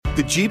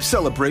The Jeep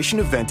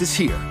Celebration event is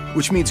here,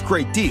 which means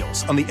great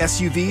deals on the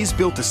SUVs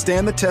built to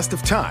stand the test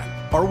of time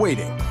are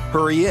waiting.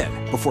 Hurry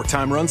in before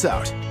time runs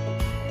out.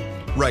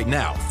 Right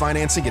now,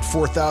 financing at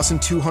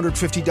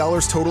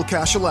 $4,250 total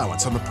cash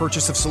allowance on the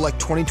purchase of select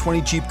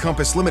 2020 Jeep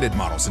Compass Limited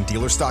models and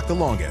dealer stock the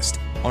longest.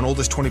 On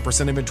oldest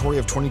 20% inventory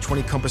of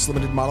 2020 Compass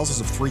Limited models as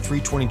of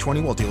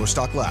 3/3/2020 while dealer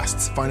stock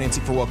lasts.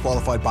 Financing for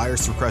well-qualified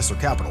buyers through Chrysler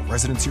Capital.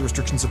 Residency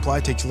restrictions apply.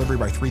 Take delivery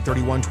by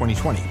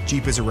 3/31/2020.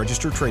 Jeep is a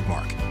registered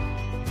trademark.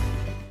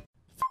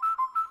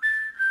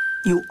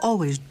 You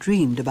always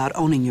dreamed about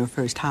owning your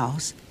first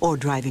house, or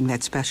driving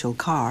that special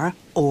car,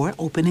 or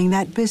opening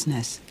that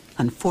business.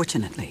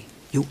 Unfortunately,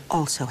 you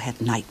also had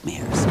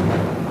nightmares.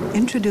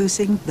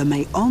 Introducing the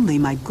May Only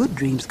My Good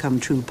Dreams Come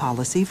True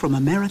policy from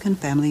American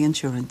Family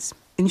Insurance.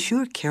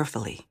 Insure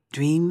carefully.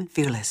 Dream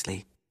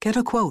fearlessly. Get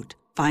a quote.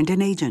 Find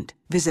an agent.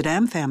 Visit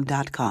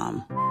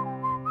amfam.com.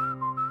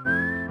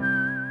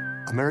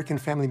 American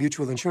Family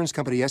Mutual Insurance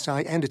Company,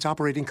 SI, and its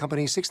operating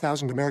company,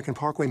 6000 American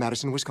Parkway,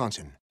 Madison,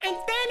 Wisconsin. And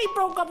Danny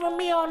broke up with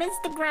me on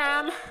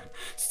Instagram.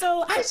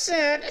 So I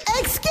said,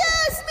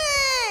 "Excuse me!"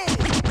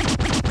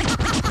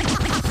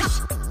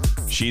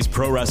 She's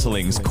pro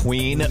wrestling's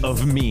queen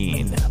of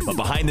mean. But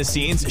behind the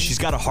scenes, she's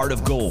got a heart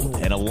of gold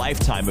and a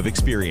lifetime of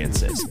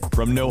experiences.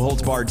 From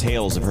no-holds-barred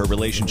tales of her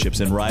relationships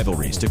and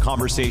rivalries to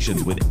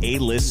conversations with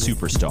A-list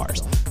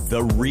superstars,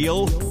 the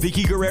real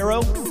Vickie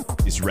Guerrero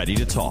is ready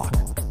to talk.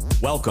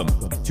 Welcome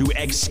to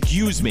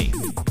Excuse Me,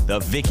 the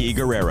Vickie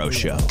Guerrero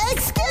Show.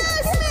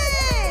 Excuse me!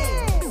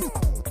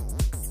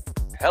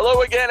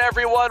 Hello again,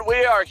 everyone.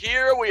 We are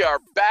here. We are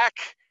back.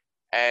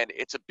 And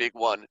it's a big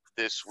one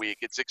this week.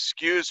 It's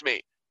Excuse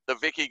Me, the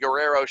Vickie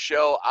Guerrero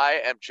Show.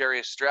 I am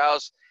Jerry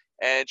Strauss,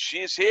 and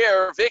she's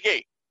here.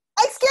 Vickie.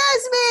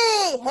 Excuse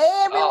me! Hey,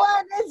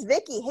 everyone. It's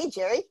Vickie. Hey,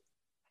 Jerry.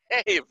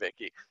 Hey,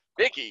 Vickie.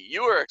 Vickie,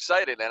 you are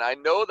excited, and I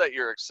know that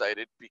you're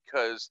excited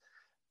because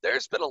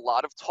there's been a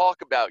lot of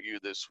talk about you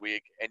this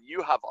week, and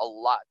you have a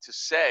lot to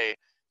say.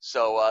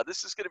 So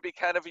this is going to be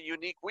kind of a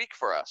unique week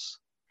for us.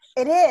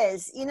 It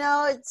is. You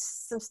know,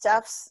 it's some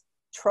stuff's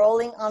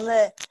trolling on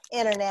the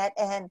internet,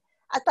 and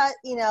I thought,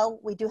 you know,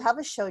 we do have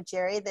a show,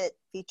 Jerry, that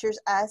features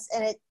us,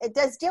 and it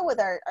does deal with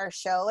our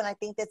show, and I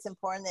think that's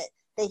important that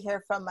they hear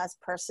from us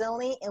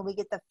personally, and we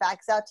get the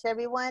facts out to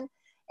everyone,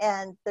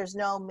 and there's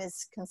no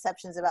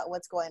misconceptions about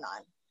what's going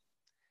on.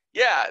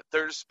 Yeah,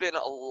 there's been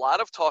a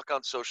lot of talk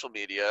on social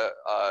media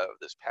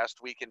this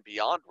past week and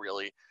beyond,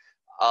 really,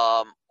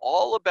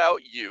 all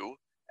about you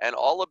and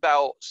all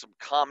about some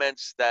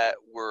comments that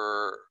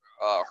were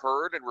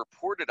heard and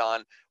reported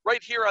on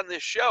right here on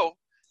this show.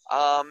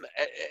 And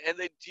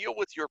they deal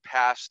with your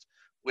past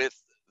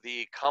with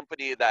the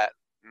company that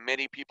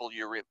many people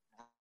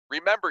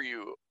remember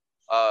you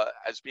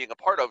as being a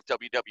part of,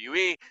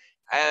 WWE,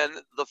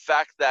 and the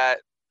fact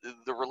that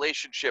the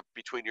relationship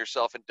between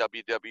yourself and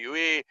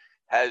WWE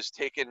has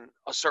taken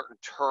a certain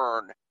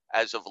turn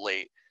as of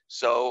late.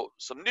 So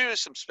some news,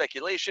 some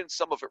speculation,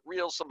 some of it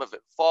real, some of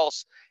it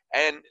false.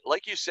 And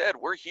like you said,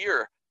 we're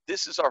here.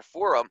 This is our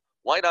forum.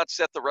 Why not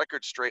set the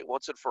record straight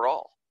once and for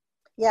all?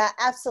 Yeah,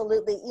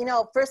 absolutely. You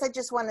know, first I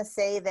just want to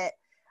say that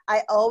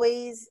I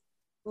always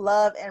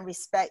love and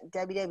respect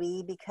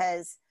WWE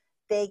because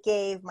they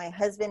gave my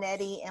husband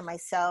Eddie and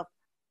myself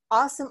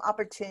awesome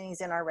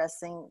opportunities in our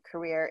wrestling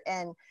career.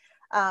 And,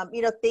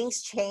 you know,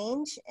 things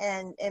change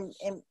and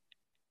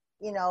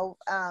you know,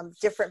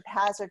 different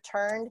paths are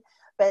turned,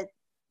 but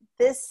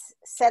this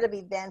set of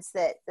events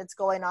that's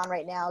going on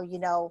right now, you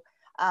know,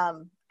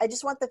 I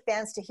just want the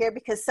fans to hear,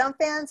 because some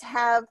fans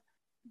have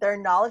their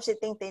knowledge. They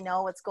think they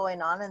know what's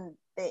going on, and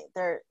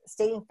they're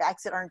stating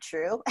facts that aren't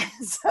true.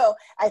 So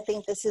I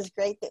think this is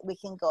great that we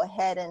can go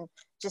ahead and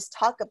just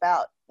talk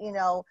about, you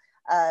know,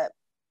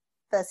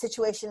 the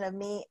situation of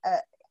me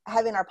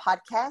having our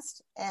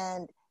podcast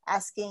and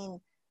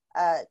asking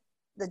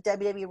the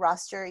WWE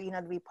roster, you know,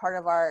 to be part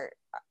of our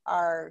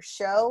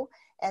show,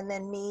 and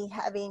then me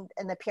having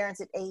an appearance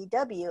at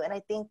AEW. And I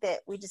think that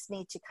we just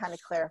need to kind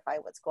of clarify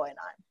what's going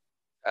on.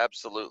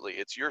 Absolutely.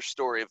 It's your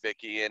story,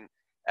 Vickie, and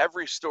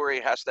every story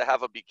has to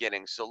have a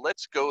beginning. So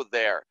let's go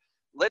there.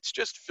 Let's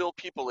just fill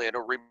people in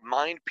or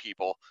remind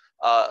people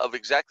of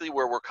exactly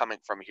where we're coming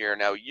from here.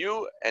 Now,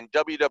 you and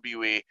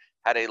WWE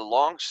had a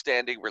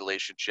long-standing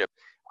relationship.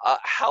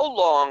 How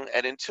long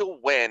and until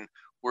when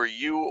were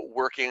you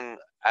working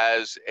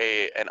as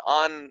an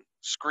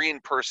on-screen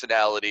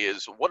personality,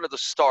 as one of the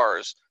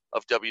stars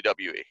of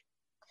WWE?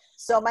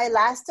 So my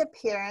last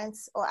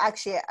appearance, well,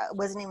 actually, it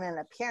wasn't even an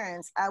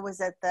appearance. I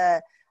was at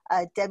the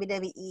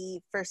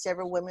WWE First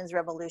Ever Women's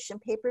Revolution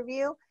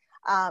pay-per-view.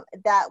 I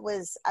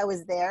was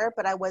there,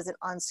 but I wasn't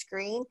on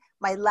screen.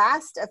 My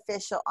last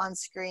official on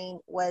screen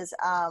was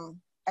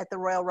at the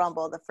Royal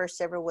Rumble, the first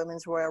ever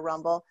Women's Royal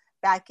Rumble,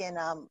 back in,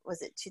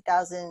 was it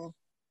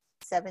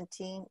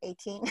 2017,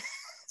 18?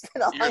 It's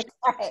been a long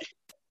time.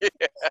 Yeah.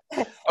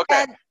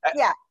 Okay. And,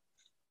 yeah.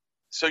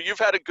 So you've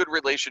had a good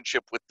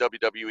relationship with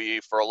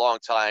WWE for a long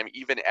time,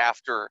 even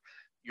after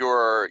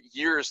your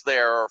years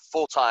there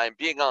full time,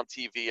 being on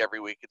TV every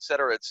week, et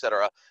cetera, et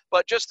cetera.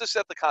 But just to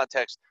set the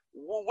context,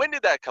 when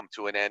did that come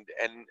to an end,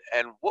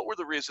 and what were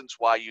the reasons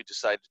why you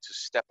decided to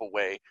step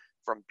away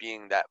from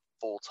being that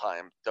full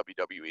time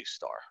WWE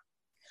star?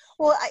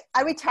 Well,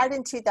 I retired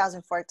in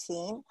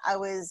 2014.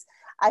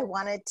 I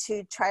wanted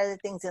to try other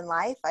things in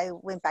life. I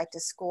went back to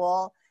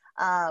school.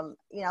 I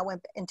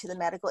went into the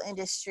medical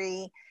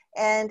industry,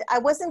 and I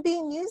wasn't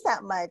being used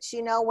that much.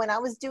 When I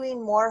was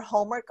doing more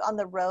homework on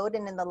the road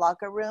and in the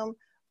locker room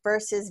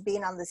versus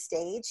being on the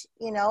stage,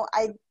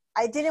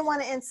 I didn't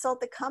want to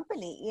insult the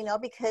company,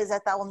 because I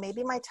thought, well,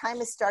 maybe my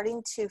time is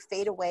starting to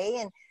fade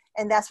away.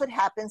 And that's what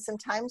happens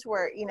sometimes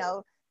where,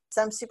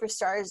 some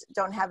superstars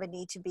don't have a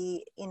need to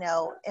be,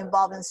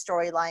 involved in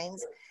storylines.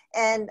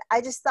 And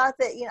I just thought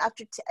that,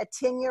 after a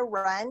 10-year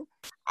run,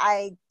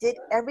 I did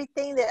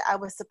everything that I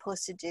was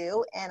supposed to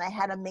do. And I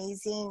had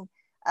amazing,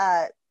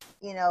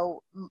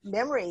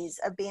 memories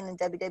of being in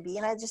WWE.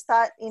 And I just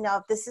thought,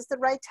 if this is the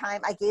right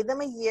time, I gave them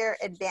a year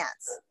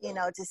advance,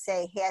 to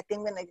say, hey, I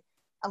think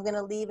I'm going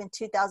to leave in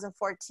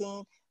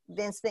 2014.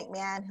 Vince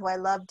McMahon, who I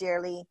love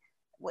dearly,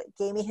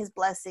 gave me his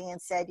blessing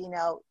and said,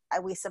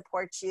 we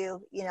support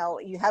you.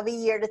 You have a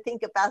year to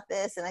think about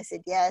this. And I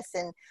said, yes.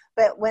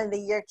 But when the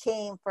year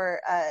came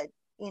for,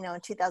 in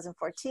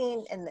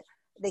 2014 and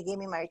they gave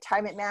me my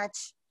retirement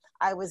match,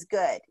 I was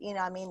good.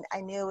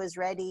 I knew it was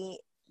ready.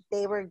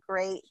 They were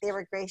great. They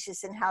were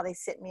gracious in how they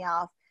sent me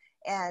off.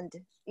 And,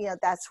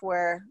 that's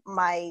where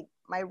my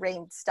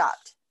reign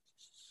stopped.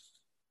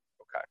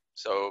 Okay.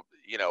 So,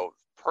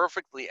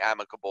 perfectly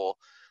amicable,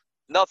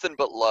 nothing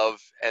but love.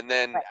 And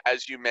then, Right.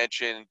 as you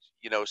mentioned,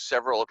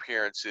 several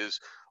appearances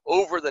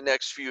over the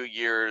next few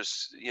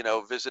years,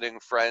 visiting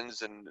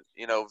friends and,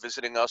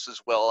 visiting us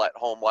as well at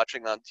home,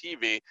 watching on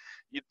TV.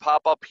 You'd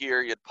pop up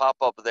here, you'd pop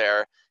up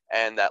there.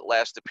 And that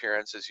last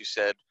appearance, as you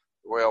said,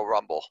 Royal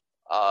Rumble,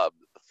 the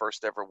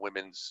first ever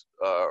women's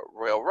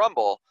Royal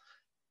Rumble.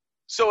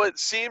 So it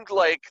seemed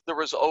like there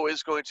was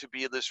always going to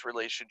be this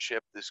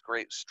relationship, this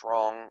great,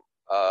 strong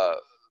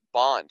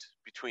bond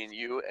between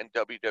you and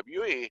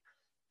WWE.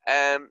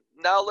 And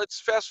now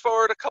let's fast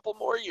forward a couple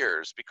more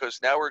years, because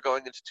now we're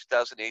going into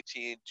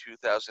 2018,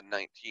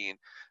 2019.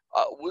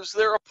 Was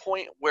there a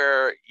point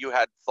where you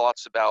had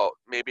thoughts about,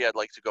 maybe I'd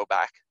like to go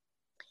back?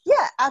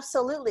 Yeah,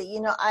 absolutely.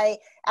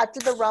 After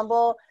the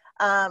Rumble,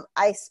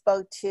 I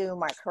spoke to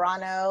Mark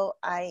Carrano.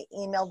 I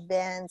emailed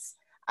Vince.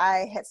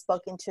 I had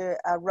spoken to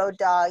Road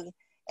Dogg,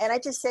 and I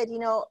just said,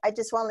 I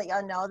just want to let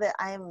y'all know that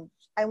I'm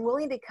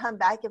willing to come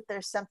back if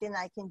there's something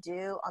I can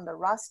do on the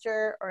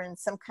roster or in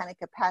some kind of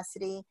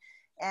capacity.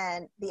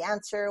 And the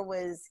answer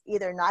was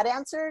either not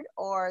answered,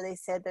 or they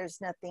said there's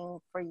nothing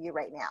for you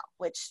right now,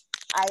 which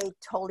I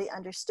totally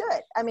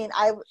understood.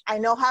 I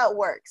know how it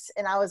works,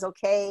 and I was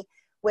okay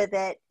with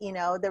it.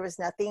 There was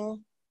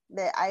nothing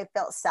that I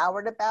felt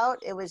soured about.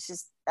 It was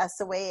just, that's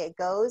the way it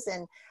goes.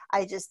 And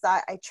I just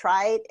thought, I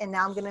tried, and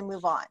now I'm going to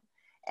move on.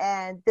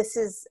 And this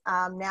is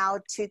now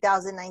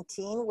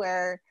 2019,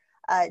 where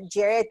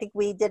Jerry, I think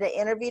we did an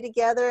interview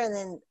together, and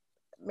then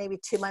maybe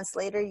 2 months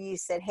later you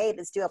said, hey,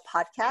 let's do a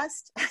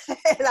podcast.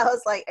 And I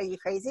was like, are you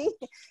crazy?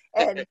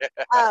 And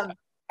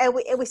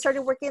we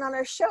started working on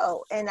our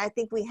show, and I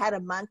think we had a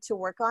month to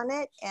work on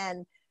it.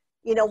 And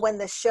when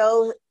the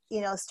show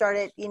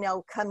started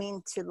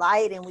coming to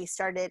light, and we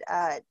started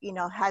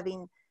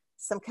having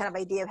some kind of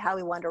idea of how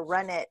we wanted to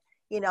run it,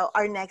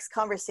 our next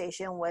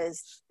conversation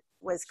was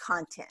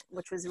content,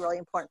 which was really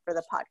important for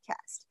the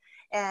podcast.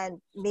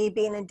 And me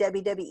being in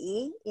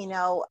WWE,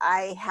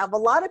 I have a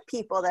lot of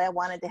people that I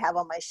wanted to have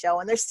on my show,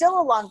 and there's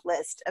still a long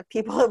list of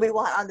people that we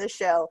want on the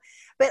show,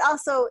 but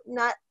also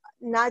not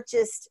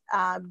just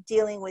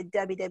dealing with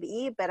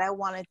WWE, but I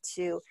wanted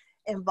to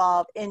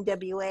involve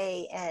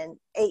NWA and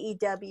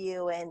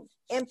AEW and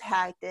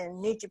Impact and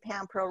New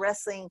Japan Pro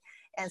Wrestling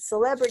and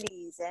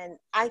celebrities and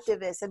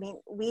activists.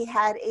 We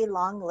had a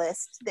long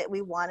list that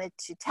we wanted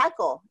to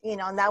tackle,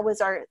 and that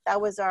was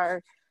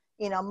our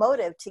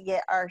motive to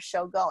get our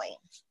show going.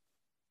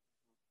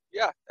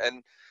 Yeah.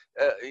 And,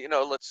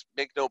 let's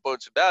make no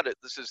bones about it.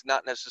 This is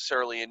not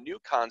necessarily a new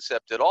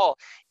concept at all.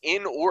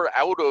 In or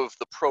out of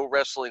the pro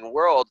wrestling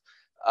world,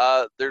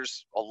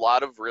 there's a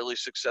lot of really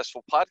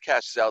successful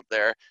podcasts out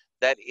there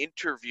that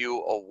interview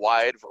a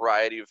wide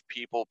variety of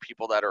people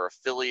that are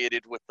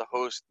affiliated with the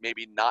host,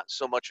 maybe not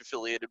so much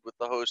affiliated with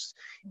the hosts,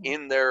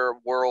 in their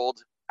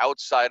world,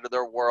 outside of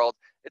their world.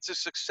 It's a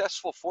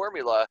successful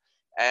formula.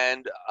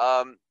 And,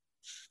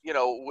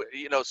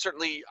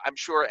 certainly I'm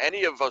sure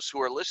any of us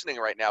who are listening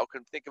right now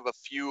can think of a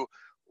few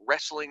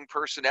wrestling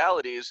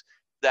personalities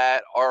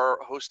that are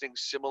hosting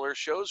similar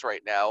shows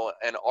right now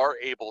and are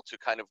able to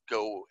kind of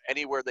go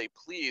anywhere they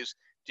please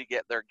to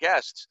get their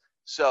guests.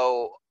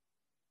 So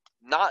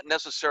not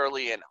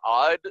necessarily an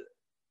odd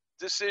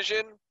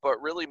decision,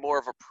 but really more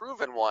of a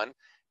proven one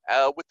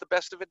with the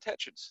best of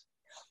intentions.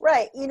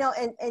 Right.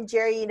 And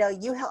Jerry,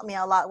 you helped me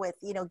a lot with,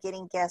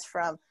 getting guests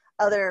from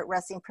other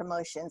wrestling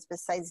promotions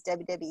besides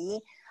WWE.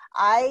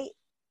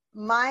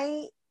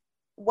 My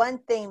one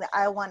thing that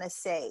I want to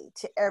say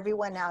to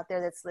everyone out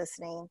there that's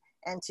listening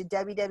and to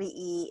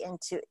WWE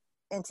and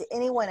to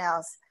anyone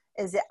else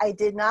is that I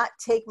did not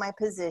take my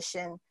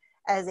position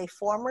as a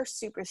former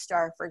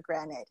superstar for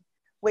granted,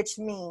 which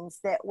means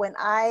that when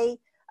I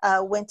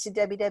went to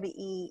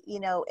WWE, you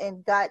know,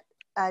 and got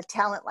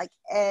talent like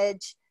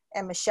Edge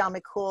and Michelle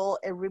McCool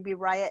and Ruby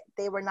Riott,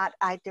 they were not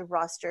active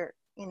roster,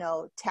 you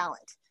know,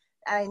 talent.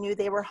 I knew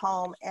they were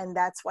home, and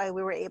that's why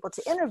we were able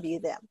to interview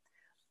them.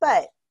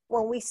 But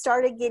when we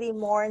started getting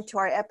more into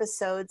our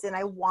episodes and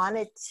I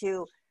wanted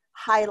to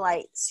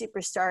highlight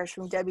superstars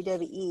from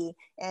WWE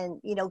and,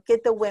 you know,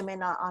 get the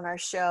women on our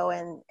show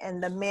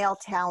and the male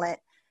talent,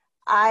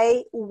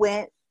 I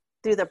went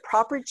through the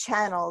proper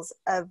channels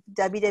of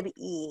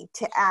WWE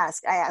to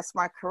ask. I asked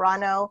Mark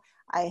Carrano,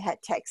 I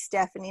had text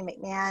Stephanie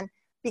McMahon,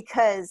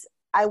 because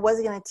I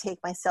wasn't going to take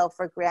myself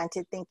for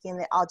granted thinking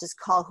that I'll just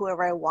call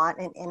whoever I want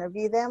and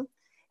interview them.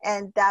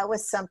 And that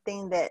was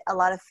something that a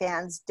lot of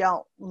fans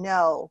don't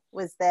know,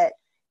 was that,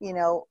 you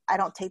know, I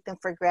don't take them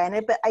for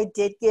granted, but I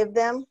did give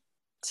them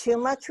too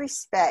much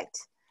respect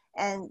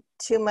and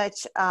too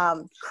much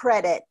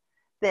credit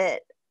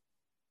that,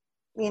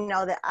 you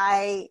know, that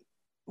I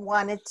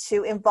wanted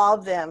to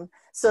involve them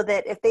so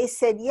that if they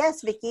said,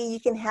 yes, Vicki, you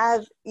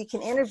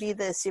can interview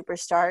the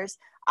superstars,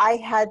 I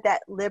had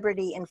that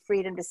liberty and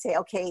freedom to say,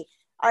 okay,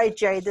 all right,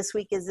 Jerry, this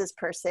week is this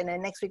person,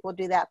 and next week we'll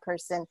do that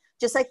person,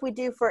 just like we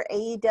do for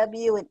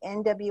AEW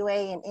and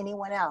NWA and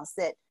anyone else,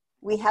 that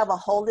we have a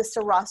whole list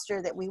of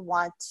roster that we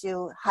want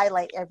to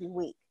highlight every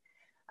week.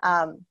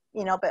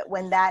 You know, but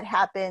when that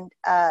happened,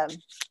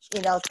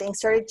 you know, things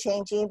started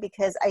changing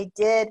because I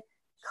did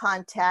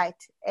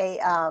contact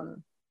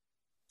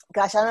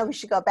gosh, I don't know if we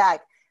should go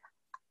back.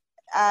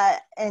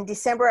 In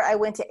December, I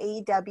went to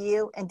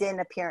AEW and did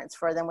an appearance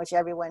for them, which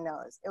everyone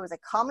knows. It was a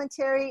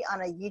commentary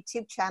on a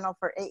YouTube channel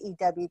for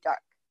AEW Dark,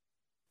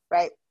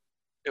 right?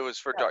 It was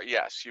for Dark.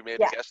 Yes, you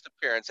made a guest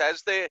appearance,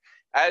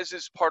 as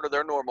is part of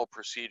their normal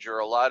procedure.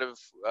 A lot of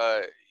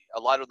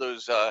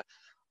those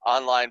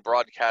online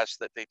broadcasts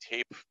that they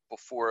tape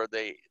before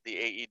the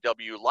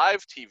AEW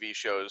live TV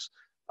shows.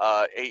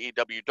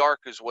 AEW Dark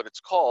is what it's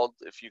called.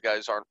 If you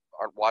guys aren't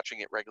watching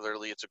it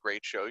regularly, it's a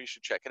great show. You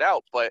should check it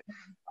out. But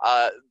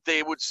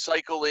they would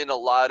cycle in a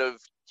lot of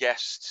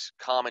guest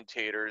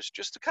commentators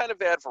just to kind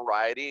of add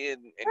variety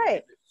and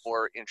give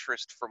more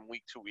interest from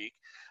week to week.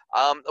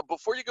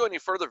 Before you go any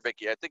further,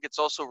 Vicki, I think it's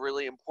also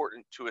really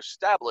important to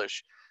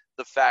establish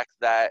the fact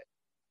that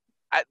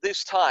at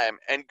this time,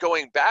 and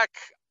going back,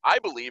 I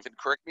believe, and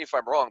correct me if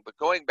I'm wrong, but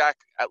going back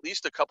at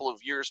least a couple of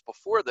years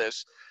before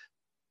this,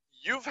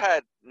 you've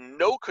had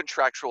no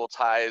contractual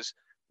ties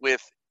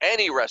with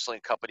any wrestling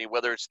company,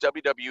 whether it's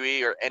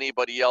WWE or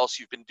anybody else.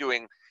 You've been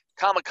doing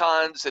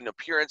Comic-Cons and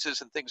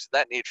appearances and things of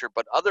that nature.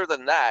 But other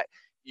than that,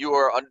 you've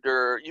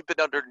been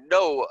under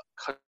no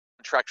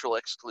contractual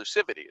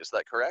exclusivity. Is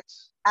that correct?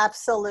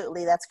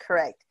 Absolutely, that's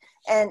correct.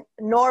 And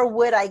nor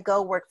would I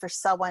go work for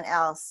someone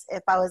else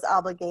if I was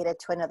obligated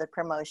to another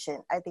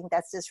promotion. I think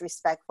that's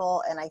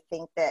disrespectful, and I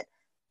think that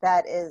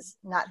that is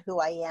not who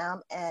I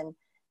am. And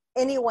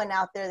anyone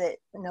out there that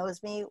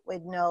knows me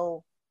would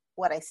know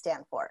what I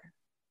stand for.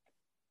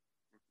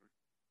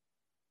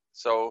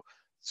 So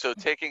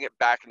taking it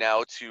back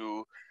now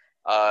to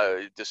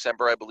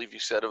December, I believe you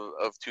said,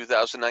 of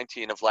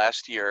 2019, of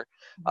last year,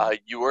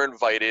 you were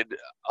invited,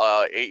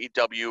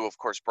 AEW, of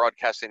course,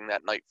 broadcasting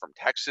that night from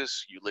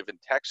Texas. You live in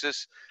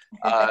Texas.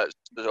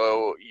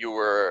 So you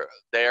were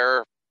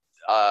there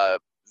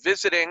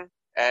visiting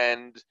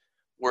and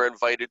were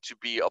invited to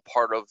be a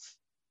part of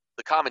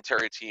the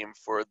commentary team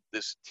for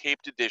this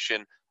taped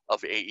edition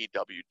of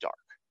AEW Dark.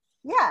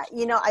 Yeah,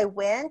 you know, I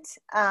went.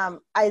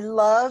 I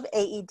love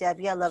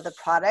AEW. I love the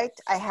product.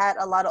 I had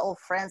a lot of old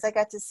friends I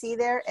got to see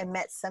there and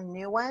met some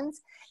new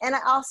ones. And I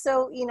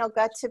also, you know,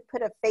 got to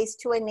put a face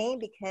to a name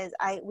because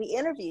we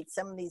interviewed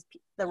some of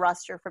the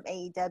roster from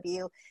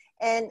AEW.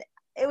 And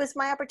it was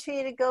my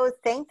opportunity to go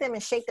thank them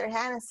and shake their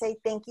hand and say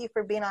thank you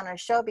for being on our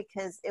show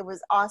because it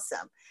was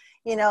awesome.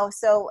 You know,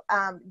 so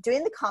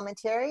doing the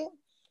commentary,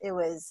 it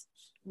was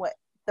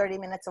 30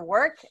 minutes of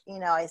work. You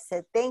know, I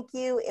said, thank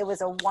you. It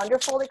was a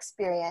wonderful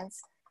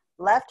experience,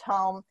 left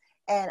home,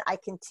 and I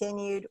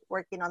continued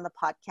working on the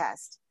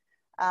podcast.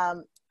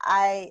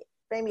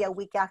 Maybe a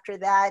week after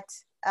that,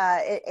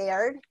 it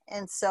aired.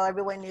 And so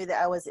everyone knew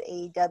that I was at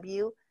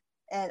AEW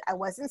and I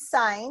wasn't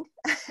signed.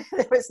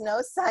 There was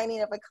no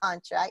signing of a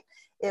contract.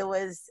 It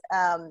was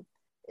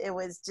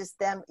just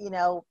them, you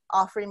know,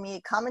 offering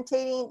me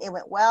commentating. It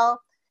went well.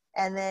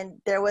 And then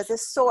there was a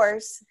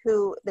source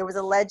there was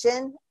a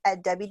legend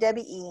at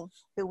WWE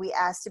who we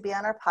asked to be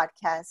on our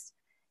podcast.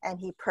 And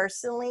he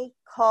personally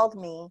called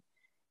me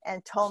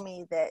and told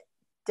me that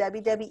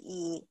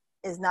WWE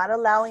is not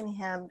allowing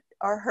him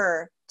or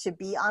her to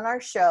be on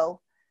our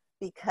show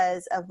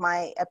because of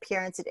my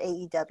appearance at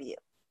AEW.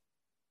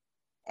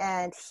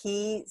 And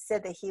he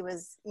said that he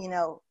was, you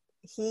know,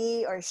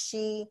 he or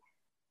she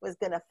was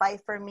going to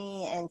fight for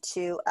me and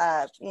to,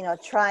 you know,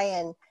 try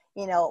and,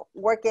 you know,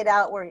 work it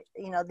out where,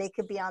 you know, they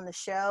could be on the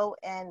show.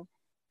 And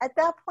at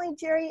that point,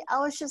 Jerry, I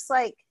was just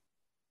like,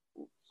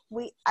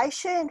 I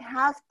shouldn't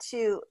have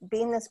to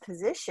be in this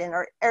position,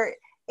 or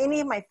any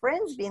of my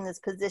friends be in this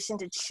position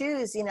to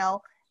choose,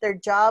 their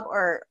job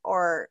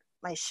or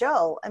my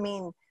show. I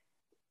mean,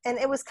 and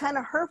it was kind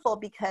of hurtful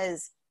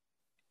because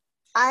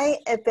I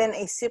have been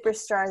a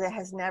superstar that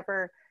has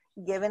never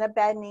given a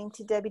bad name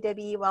to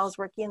WWE while I was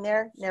working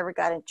there, never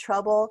got in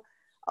trouble,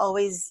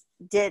 always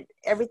did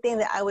everything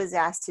that I was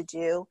asked to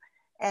do,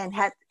 and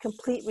had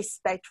complete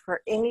respect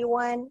for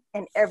anyone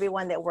and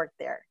everyone that worked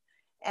there.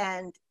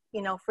 And,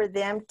 for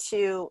them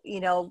to,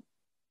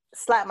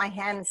 slap my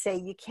hand and say,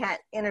 you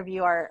can't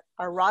interview our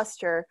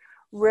roster,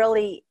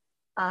 really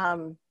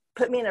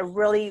put me in a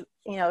really,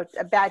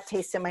 a bad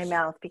taste in my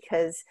mouth,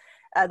 because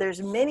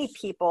there's many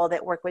people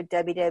that work with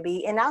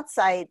WWE and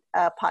outside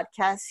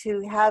podcasts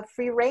who have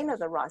free reign of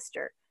the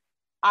roster.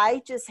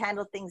 I just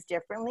handled things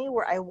differently,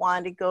 where I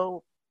wanted to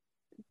go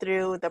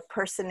through the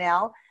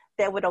personnel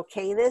that would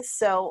okay this.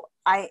 So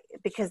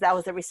because that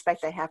was the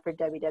respect I have for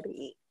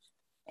WWE.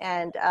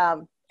 And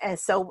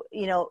so,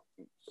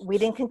 we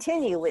didn't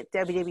continue with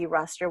WWE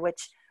roster,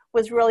 which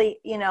was really,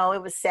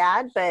 it was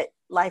sad, but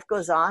life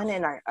goes on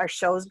and our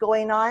show's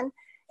going on.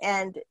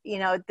 And,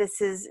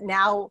 this is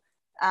now,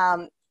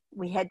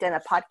 we had done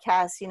a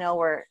podcast,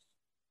 where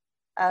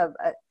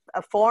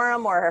a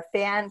forum or a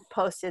fan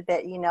posted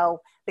that,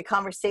 the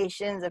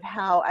conversations of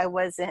how I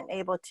wasn't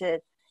able to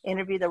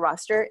interview the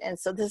roster. And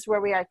so this is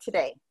where we are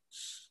today.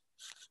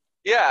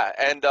 Yeah.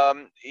 And,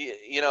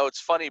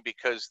 it's funny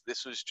because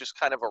this was just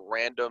kind of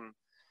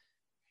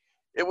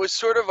it was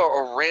sort of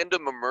a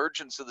random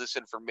emergence of this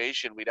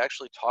information. We'd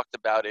actually talked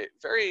about it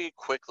very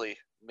quickly,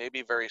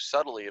 maybe very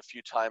subtly a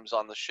few times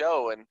on the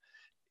show. And,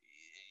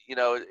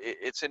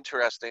 it's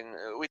interesting.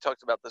 We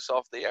talked about this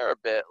off the air a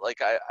bit.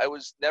 Like I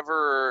was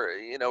never,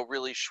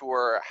 really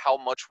sure how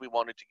much we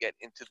wanted to get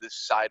into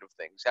this side of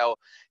things, how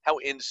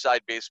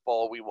inside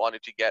baseball we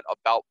wanted to get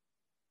about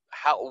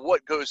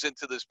what goes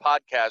into this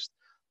podcast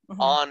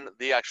on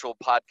the actual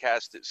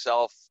podcast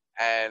itself.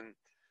 And,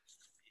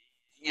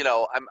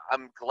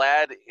 I'm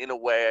glad in a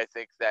way, I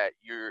think, that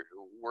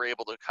we're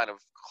able to kind of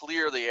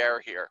clear the air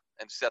here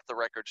and set the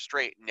record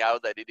straight now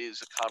that it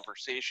is a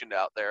conversation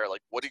out there. Like,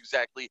 what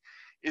exactly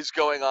is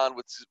going on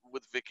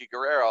with Vickie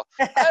Guerrero?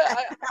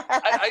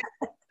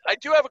 I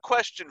do have a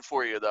question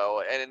for you,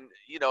 though. And,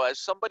 as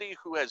somebody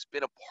who has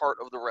been a part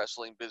of the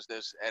wrestling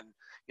business and,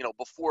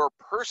 before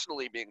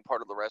personally being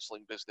part of the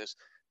wrestling business,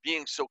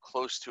 being so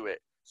close to it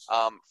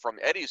from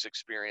Eddie's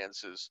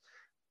experiences,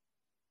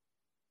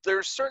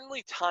 there's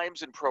certainly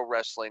times in pro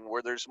wrestling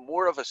where there's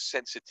more of a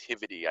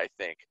sensitivity, I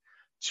think,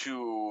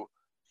 to,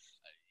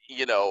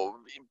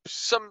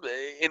 some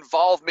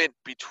involvement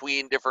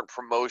between different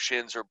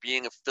promotions or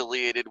being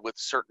affiliated with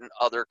certain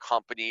other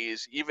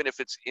companies, even if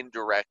it's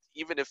indirect,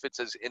 even if it's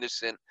as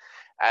innocent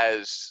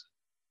as,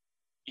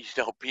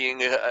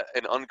 being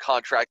an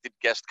uncontracted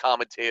guest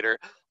commentator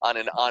on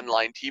an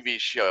online TV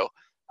show.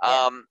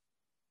 Yeah.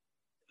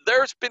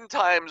 There's been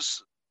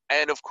times,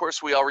 and of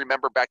course, we all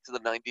remember back to the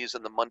 90s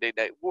and the Monday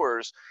Night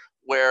Wars,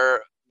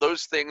 where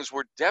those things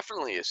were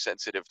definitely a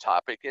sensitive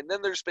topic. And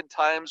then there's been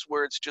times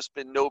where it's just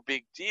been no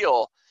big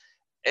deal.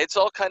 It's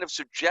all kind of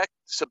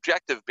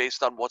subjective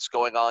based on what's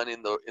going on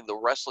in the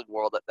wrestling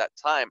world at that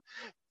time.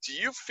 Do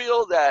you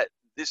feel that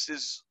this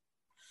is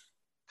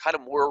kind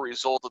of more a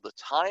result of the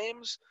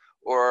times?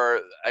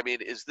 Or, I mean,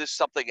 is this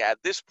something at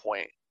this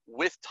point,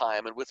 with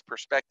time and with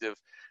perspective,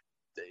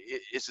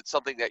 is it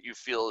something that you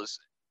feel is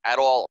at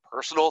all a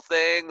personal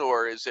thing,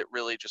 or is it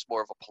really just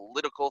more of a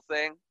political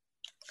thing?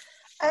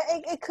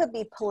 It could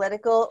be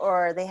political,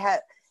 or they have,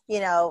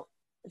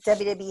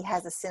 WWE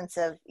has a sense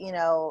of,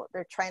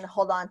 they're trying to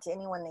hold on to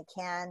anyone they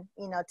can,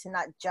 to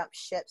not jump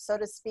ship, so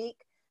to speak.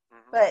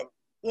 But,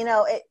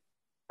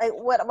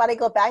 what I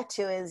go back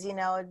to is,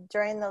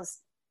 during those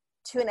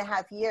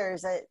 2.5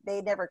 years,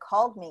 they never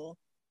called me.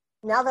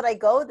 Now that I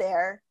go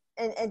there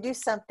and do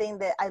something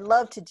that I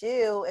love to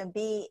do and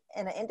be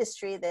in an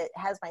industry that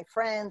has my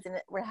friends and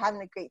we're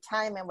having a great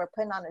time and we're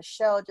putting on a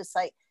show just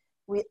like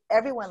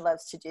everyone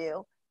loves to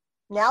do.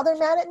 Now they're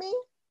mad at me.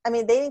 I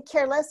mean, they didn't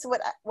care less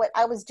what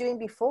I was doing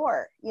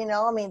before,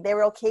 I mean, they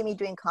were okay me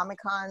doing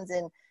Comic-Cons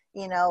and,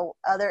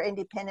 other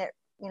independent,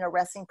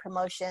 wrestling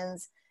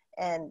promotions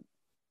and,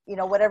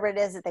 whatever it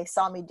is that they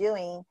saw me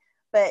doing.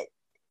 But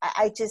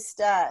I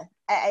just,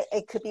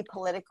 it could be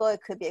political.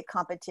 It could be a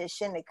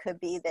competition. It could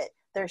be that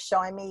they're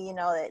showing me,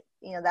 that,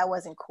 that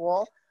wasn't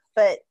cool.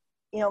 But,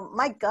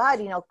 my God,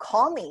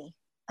 call me.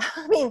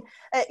 I mean,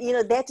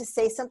 they have to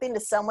say something to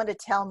someone to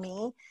tell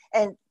me,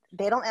 and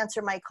they don't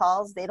answer my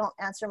calls. They don't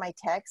answer my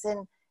texts.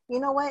 And you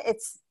know what?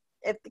 It's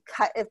if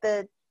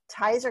the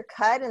ties are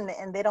cut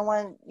and they don't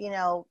want,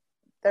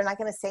 they're not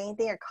going to say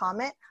anything or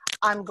comment,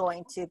 I'm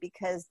going to,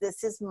 because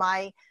this is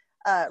my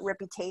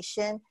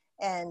reputation.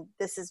 And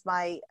this is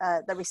my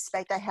the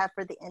respect I have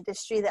for the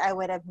industry, that I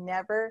would have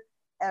never,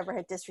 ever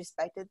had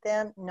disrespected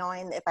them,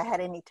 knowing if I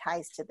had any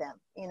ties to them,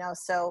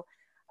 So,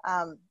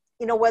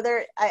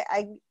 whether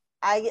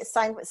I get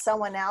signed with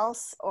someone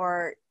else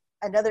or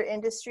another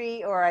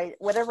industry or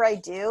whatever I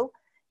do,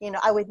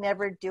 I would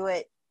never do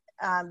it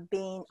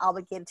being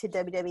obligated to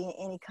WWE in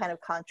any kind of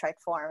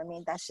contract form. I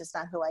mean, that's just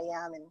not who I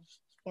am. And,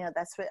 you know,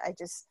 that's what I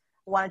just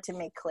wanted to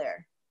make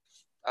clear.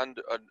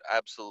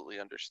 Absolutely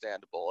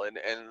understandable. And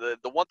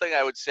the one thing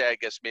I would say, I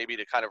guess, maybe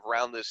to kind of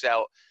round this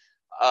out,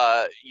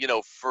 you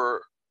know,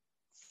 for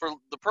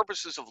the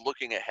purposes of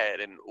looking ahead,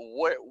 and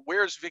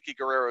where's Vickie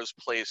Guerrero's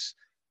place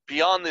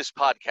beyond this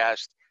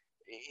podcast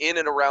in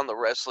and around the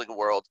wrestling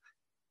world,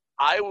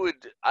 I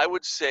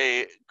would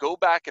say go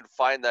back and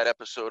find that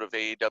episode of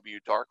AEW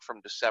Dark from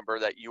December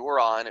that you were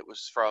on. It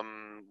was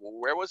from,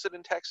 where was it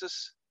in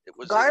Texas? It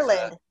was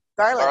Garland.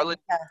 Yeah.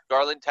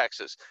 Garland,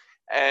 Texas.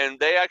 And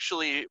they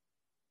actually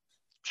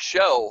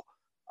show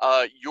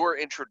your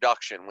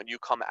introduction when you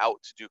come out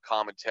to do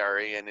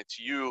commentary, and it's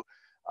you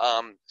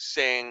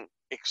saying,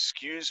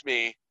 "Excuse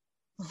me,"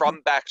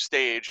 from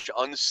backstage,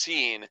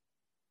 unseen,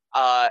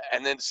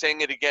 and then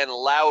saying it again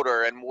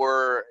louder and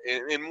more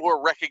in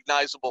more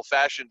recognizable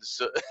fashion.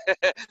 So,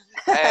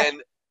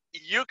 and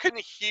you can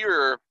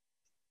hear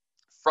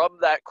from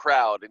that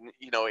crowd, and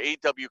you know,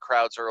 AEW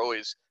crowds are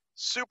always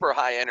super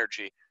high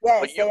energy.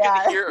 Yes, but you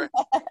can hear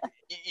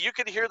you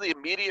can hear the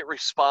immediate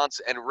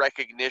response and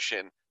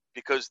recognition,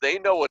 because they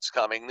know what's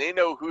coming, they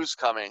know who's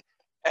coming,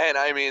 and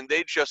I mean,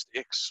 they just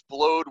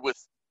explode with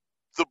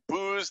the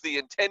boos, the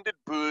intended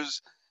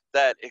boos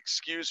that,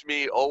 excuse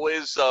me,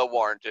 always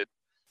warranted.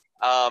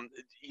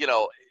 You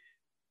know,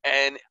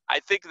 and I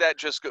think that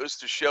just goes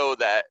to show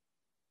that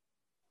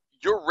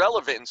your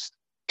relevance,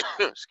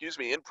 excuse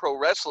me, in pro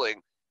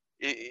wrestling,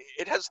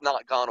 it has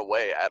not gone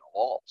away at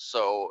all.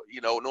 So,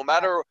 you know, no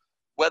matter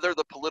whether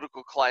the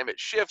political climate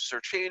shifts or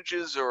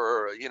changes,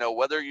 or, you know,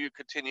 whether you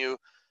continue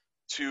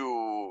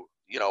to,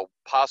 you know,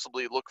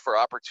 possibly look for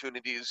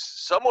opportunities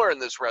somewhere in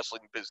this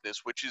wrestling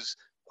business, which is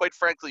quite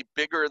frankly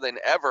bigger than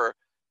ever,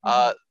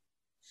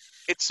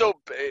 it's so,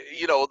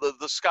 you know,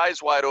 the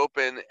sky's wide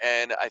open,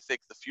 and I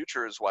think the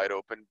future is wide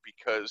open,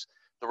 because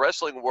the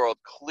wrestling world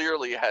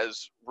clearly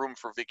has room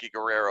for Vickie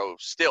Guerrero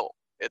still.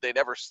 They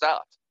never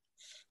stopped.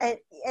 And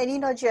you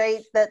know,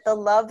 Jerry, the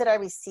love that I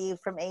received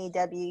from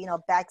AEW, you know,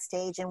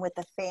 backstage and with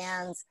the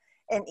fans,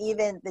 and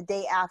even the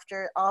day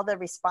after, all the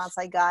response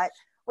I got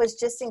was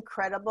just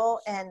incredible.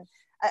 And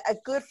a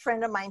good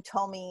friend of mine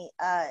told me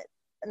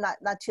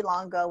not too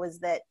long ago was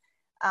that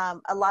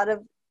a lot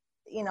of,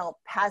 you know,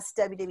 past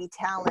WWE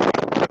talent,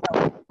 you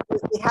know,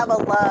 we have a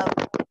love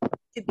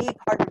to be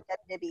part of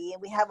WWE,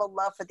 and we have a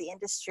love for the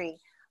industry.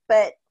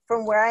 But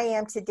from where I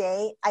am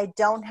today, I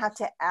don't have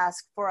to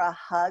ask for a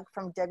hug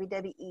from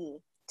WWE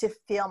to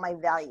feel my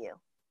value.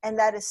 And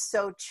that is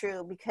so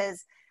true,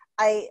 because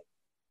I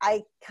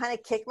kind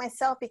of kick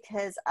myself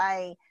because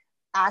I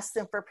asked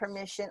them for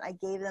permission. I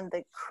gave them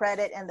the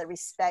credit and the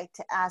respect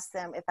to ask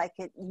them if I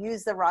could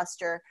use the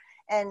roster.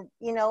 And,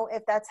 you know,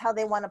 if that's how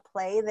they want to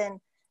play, then,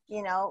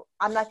 you know,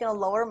 I'm not going to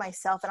lower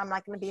myself, and I'm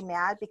not going to be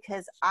mad,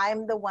 because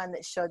I'm the one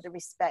that showed the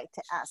respect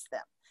to ask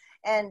them.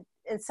 And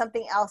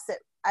something else that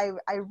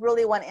I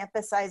really want to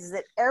emphasize is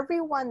that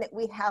everyone that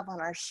we have on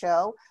our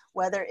show,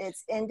 whether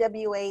it's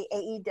NWA,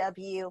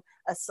 AEW,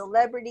 a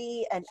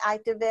celebrity, an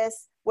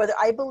activist, whether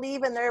I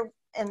believe in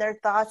their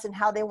thoughts and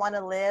how they want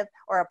to live,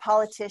 or a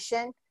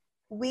politician,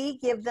 we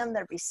give them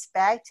the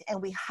respect,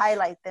 and we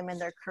highlight them in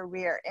their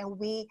career, and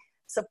we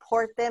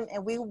support them,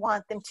 and we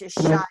want them to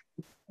shine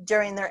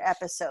during their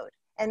episode.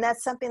 And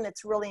that's something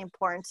that's really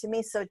important to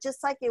me. So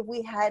just like if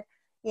we had,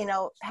 you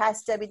know,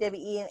 past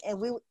WWE,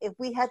 and if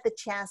we had the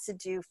chance to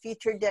do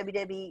future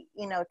WWE,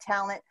 you know,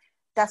 talent,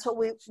 that's what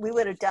we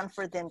would have done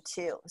for them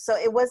too. So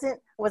I wasn't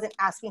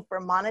asking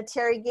for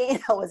monetary gain.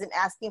 I wasn't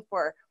asking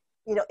for,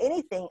 you know,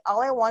 anything.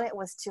 All I wanted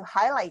was to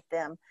highlight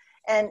them.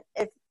 And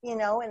if, you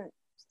know, and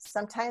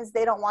sometimes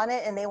they don't want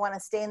it and they want to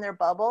stay in their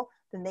bubble,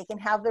 then they can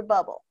have their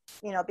bubble,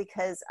 you know,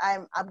 because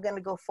I'm going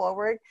to go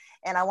forward,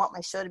 and I want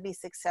my show to be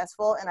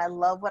successful, and I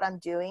love what I'm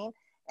doing,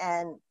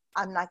 and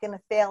I'm not going to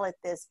fail at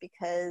this,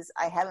 because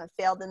I haven't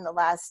failed in the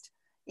last,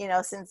 you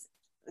know, since,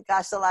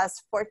 gosh, the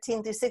last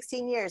 14 to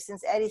 16 years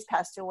since Eddie's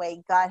passed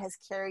away. God has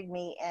carried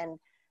me, and,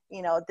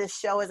 you know, this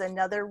show is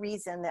another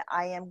reason that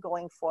I am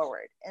going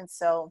forward. And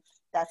so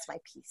that's my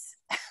piece.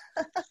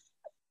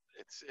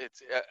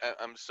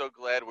 I'm so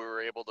glad we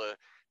were able to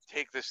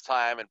take this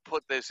time and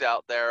put this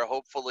out there.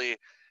 Hopefully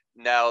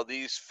now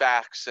these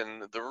facts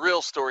and the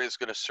real story is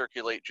going to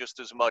circulate just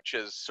as much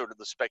as sort of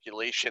the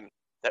speculation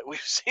that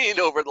we've seen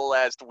over the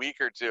last week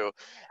or two.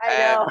 I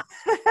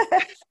know.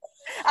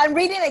 I'm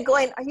reading it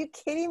going, are you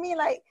kidding me?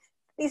 Like,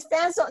 these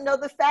fans don't know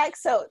the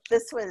facts. So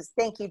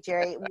thank you,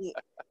 Jerry.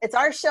 It's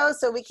our show,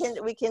 so we can,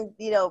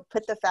 you know,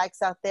 put the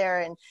facts out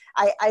there. And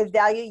I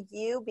value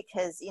you,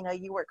 because, you know,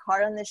 you work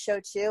hard on this show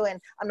too. And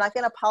I'm not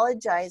going to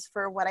apologize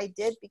for what I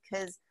did,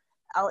 because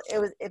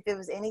if it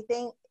was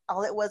anything,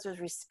 all it was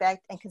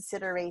respect and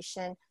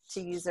consideration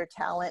to use their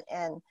talent.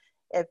 And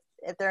if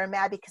they're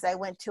mad because I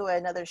went to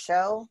another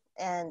show,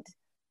 and,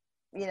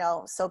 you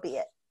know, so be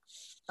it.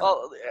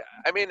 Well,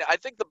 I mean, I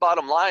think the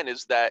bottom line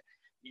is that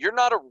you're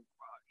not a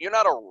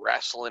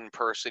wrestling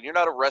person. You're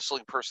not a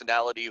wrestling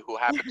personality who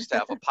happens to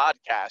have a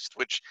podcast,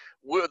 which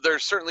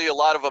there's certainly a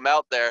lot of them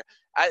out there.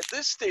 at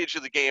this stage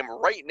of the game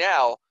right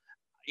now,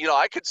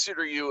 I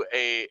consider you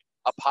a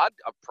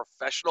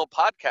professional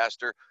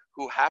podcaster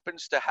who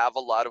happens to have a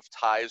lot of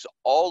ties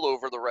all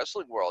over the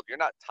wrestling world. You're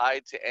not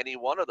tied to any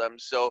one of them.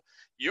 So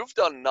you've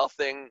done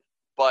nothing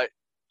but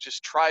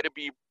just try to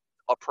be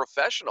a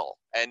professional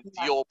and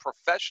deal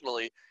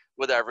professionally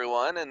with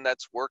everyone. And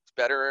that's worked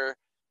better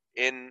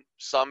in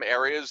some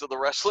areas of the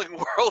wrestling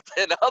world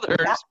than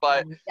others.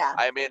 But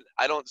I mean,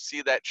 I don't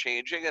see that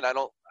changing, and I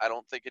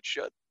don't think it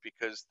should,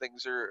 because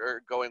things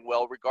are going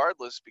well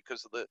regardless,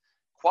 because of the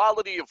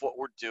quality of what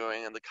we're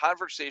doing and the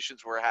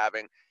conversations we're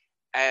having.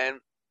 And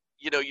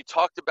you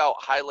talked about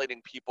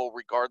highlighting people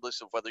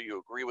regardless of whether you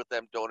agree with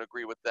them, don't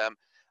agree with them.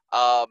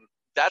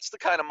 That's the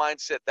kind of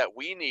mindset that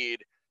we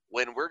need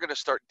when we're going to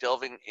start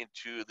delving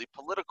into the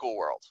political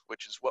world,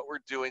 which is what we're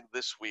doing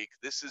this week.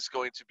 This is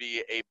going to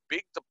be a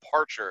big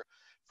departure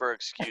for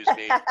Excuse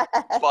Me.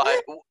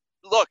 But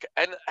look,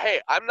 and hey,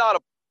 I'm not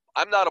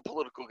a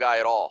political guy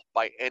at all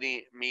by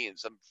any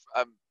means.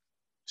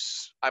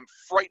 I'm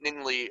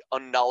frighteningly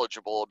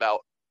unknowledgeable about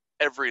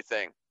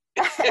everything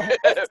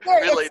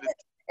related.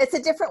 It's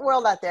a different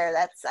world out there.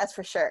 That's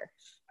for sure.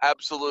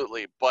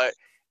 Absolutely. But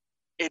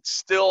it's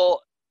still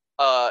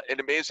an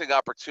amazing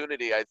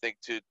opportunity, I think,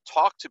 to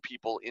talk to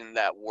people in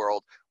that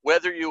world,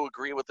 whether you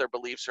agree with their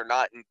beliefs or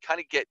not, and kind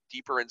of get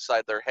deeper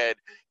inside their head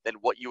than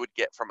what you would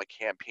get from a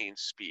campaign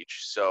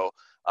speech. So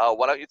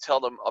why don't you tell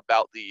them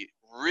about the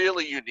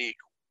really unique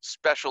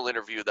special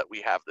interview that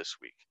we have this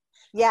week?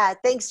 Yeah,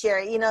 thanks,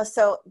 Jerry.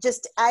 So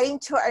just adding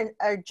to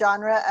our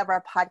genre of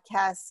our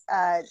podcast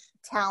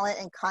talent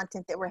and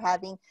content that we're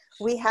having,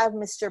 we have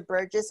Mr.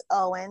 Burgess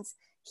Owens.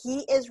 He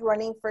is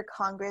running for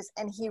Congress,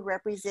 and he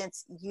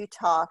represents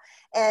Utah.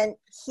 And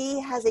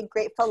he has a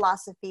great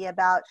philosophy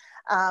about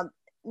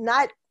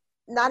not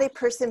a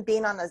person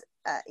being on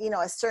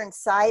a certain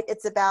side.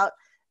 It's about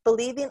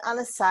believing on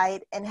a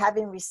side and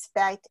having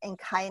respect and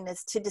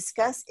kindness to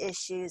discuss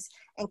issues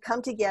and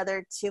come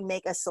together to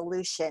make a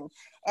solution.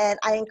 And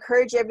I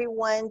encourage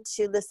everyone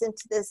to listen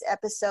to this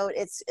episode.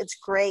 It's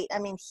great. I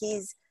mean,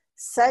 he's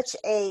such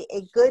a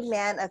good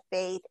man of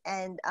faith,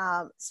 and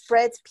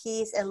spreads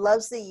peace and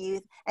loves the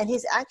youth. And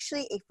he's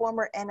actually a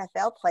former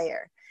NFL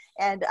player.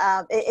 And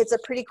it's a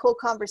pretty cool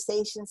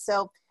conversation.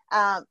 So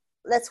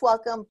let's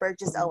welcome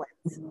Burgess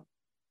Owens.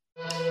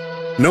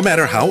 No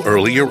matter how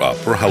early you're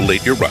up or how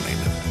late you're running,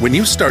 when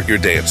you start your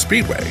day at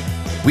Speedway,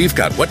 we've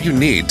got what you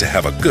need to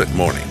have a good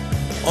morning.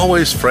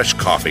 Always fresh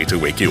coffee to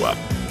wake you up,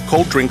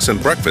 cold drinks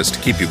and breakfast to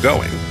keep you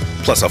going,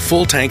 plus a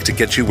full tank to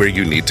get you where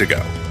you need to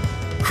go.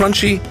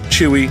 Crunchy,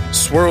 chewy,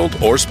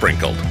 swirled, or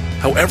sprinkled.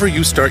 However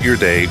you start your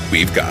day,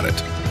 we've got it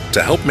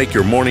to help make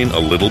your morning a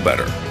little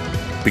better.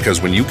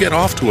 Because when you get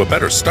off to a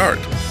better start,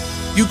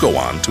 you go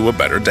on to a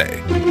better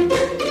day.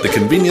 The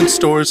convenience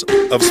stores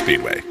of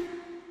Speedway.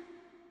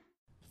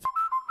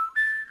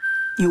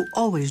 You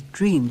always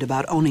dreamed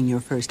about owning your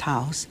first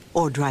house,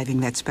 or driving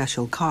that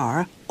special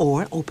car,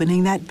 or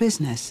opening that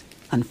business.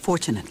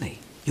 Unfortunately,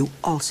 you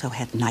also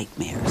had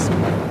nightmares.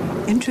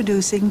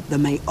 Introducing the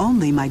May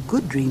Only My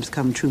Good Dreams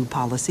Come True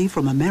policy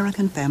from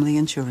American Family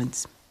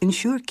Insurance.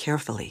 Insure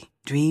carefully.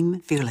 Dream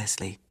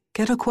fearlessly.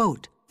 Get a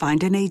quote.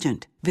 Find an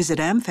agent. Visit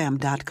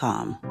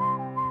amfam.com.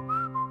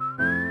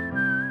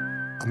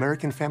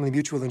 American Family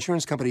Mutual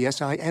Insurance Company,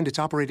 SI, and its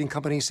operating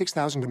company,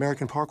 6000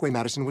 American Parkway,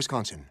 Madison,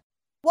 Wisconsin.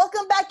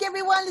 Welcome back,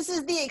 everyone. This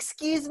is the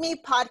Excuse Me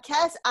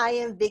podcast. I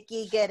am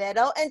Vicky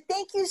Guerrero, and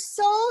thank you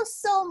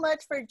so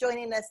much for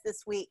joining us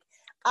this week.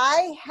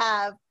 I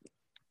have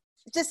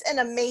just an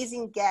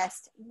amazing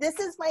guest. This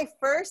is my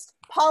first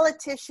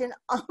politician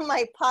on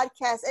my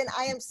podcast, and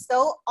I am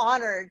so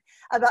honored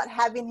about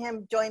having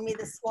him join me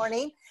this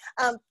morning.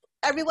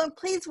 Everyone,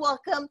 please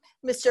welcome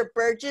Mr.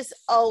 Burgess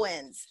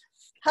Owens.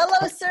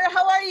 Hello, sir.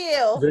 How are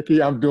you? Vicky,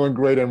 I'm doing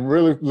great. I'm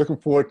really looking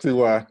forward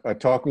to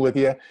talking with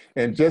you.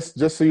 And just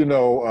so you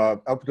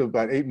know, up to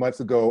about 8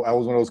 months ago, I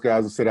was one of those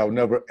guys that said I would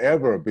never,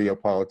 ever be a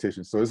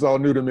politician. So it's all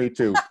new to me,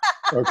 too.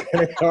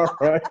 Okay. All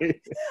right.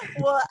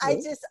 Well,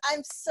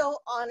 I'm so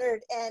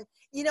honored. And,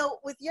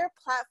 with your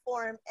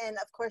platform, and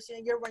of course,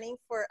 you're running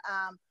for,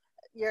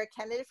 you're a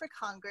candidate for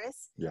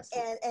Congress. Yes.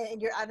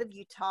 And you're out of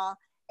Utah.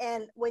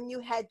 And when you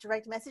had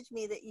direct messaged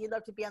me that you'd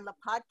love to be on the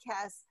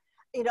podcast,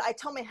 I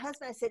told my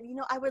husband, I said,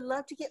 I would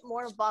love to get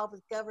more involved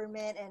with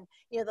government and,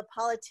 the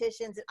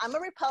politicians. I'm a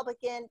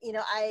Republican,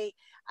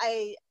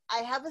 I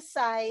have a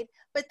side,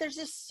 but there's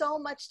just so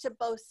much to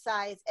both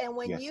sides. And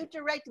when you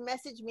direct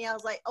message me, I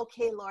was like,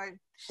 okay, Lord,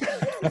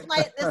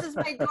 this is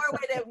my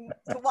doorway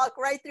to walk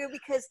right through,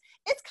 because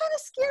it's kind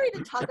of scary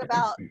to talk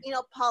about,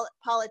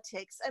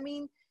 politics. I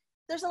mean,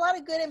 there's a lot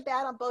of good and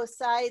bad on both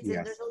sides,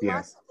 and there's a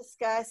lot to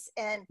discuss.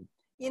 And,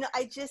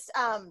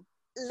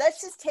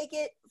 let's just take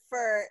it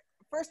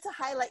first to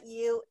highlight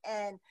you,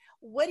 and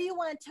what do you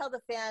want to tell the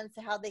fans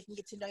how they can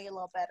get to know you a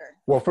little better?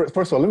 Well, first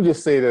of all, let me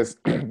just say this,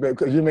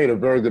 because you made a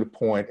very good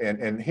point,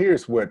 and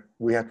here's what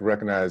we have to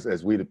recognize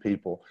as we the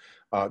people.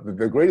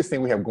 The greatest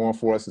thing we have going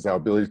for us is our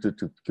ability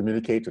to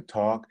communicate, to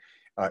talk,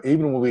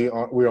 even when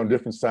we're on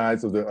different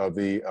sides of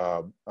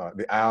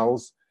the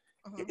aisles.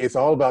 Mhm. It's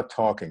all about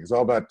talking. It's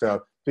all about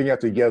figuring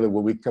out together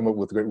where we come up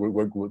with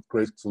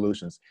great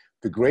solutions.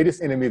 The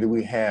greatest enemy that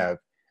we have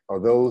are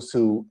those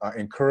who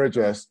encourage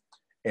us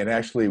and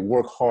actually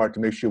work hard to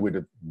make sure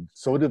we're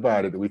so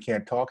divided that we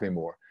can't talk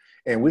anymore.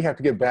 And we have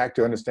to get back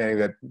to understanding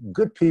that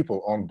good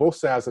people on both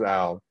sides of the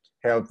aisle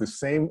have the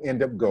same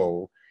end-up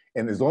goal.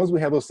 And as long as we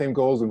have those same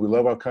goals and we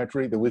love our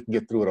country, then we can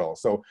get through it all.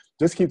 So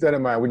just keep that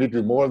in mind. We need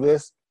to do more of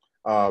this,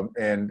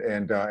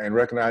 and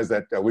recognize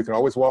that we can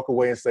always walk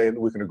away and say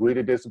we can agree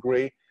to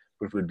disagree.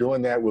 But if we're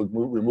doing that, we're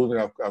moving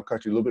our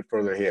country a little bit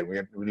further ahead.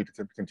 We need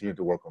to continue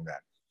to work on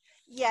that.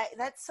 Yeah,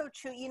 that's so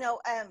true.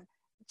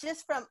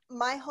 Just from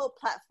my whole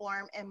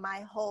platform and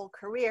my whole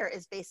career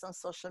is based on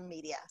social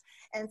media.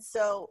 And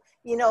so,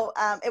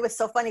 it was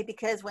so funny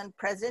because when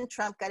President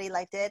Trump got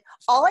elected,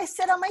 all I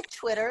said on my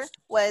Twitter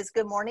was,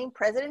 "Good morning,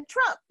 President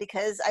Trump,"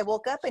 because I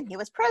woke up and he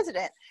was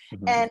president.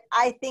 Mm-hmm. And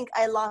I think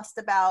I lost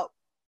about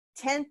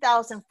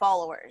 10,000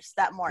 followers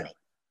that morning.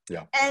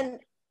 Yeah. And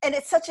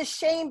it's such a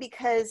shame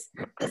because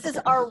this is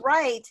our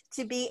right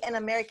to be an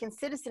American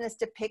citizen, is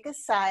to pick a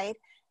side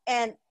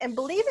and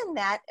believe in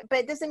that. But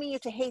it doesn't mean you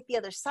have to hate the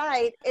other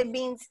side. It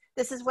means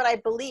this is what I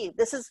believe.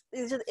 These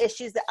are the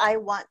issues that I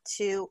want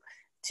to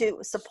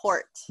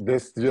support.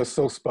 This you're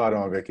so spot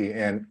on, Vicki.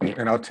 And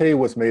I'll tell you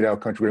what's made our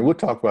country, and we'll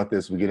talk about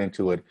this as we get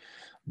into it.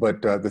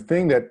 But the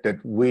thing that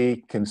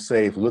we can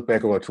say, if we look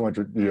back over our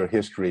 200-year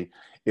history,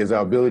 is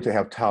our ability to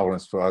have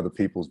tolerance for other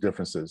people's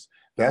differences.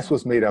 That's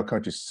what's made our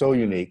country so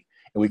unique,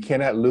 and we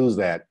cannot lose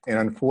that. And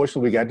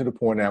unfortunately, we got to the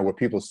point now where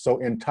people are so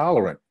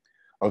intolerant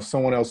of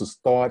someone else's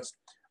thoughts,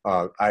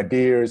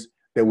 ideas,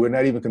 that we're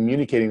not even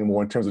communicating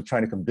anymore in terms of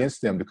trying to convince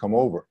them to come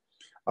over.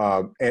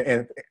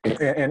 And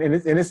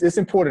it's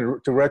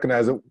important to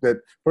recognize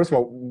that, first of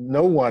all,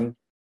 no one's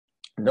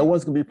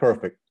going to be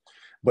perfect.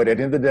 But at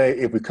the end of the day,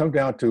 if we come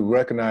down to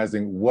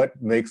recognizing what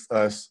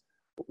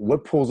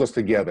pulls us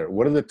together,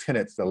 what are the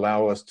tenets that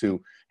allow us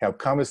to have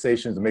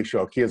conversations and make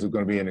sure our kids are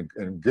going to be in a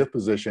good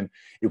position,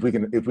 if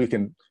we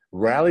can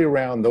rally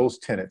around those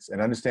tenets and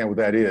understand what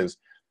that is,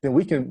 then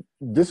we can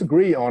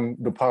disagree on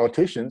the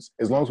politicians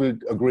as long as we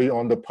agree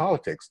on the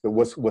politics, that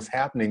what's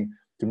happening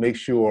to make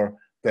sure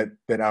that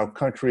our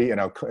country and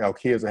our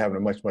kids are having a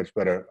much, much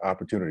better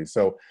opportunity.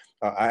 So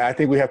I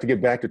think we have to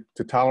get back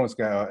to tolerance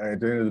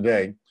at the end of the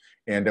day.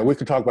 And we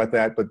can talk about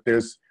that, but there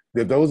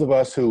are those of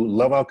us who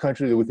love our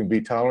country, that we can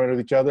be tolerant of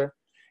each other.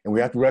 And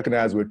we have to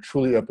recognize we're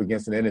truly up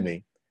against an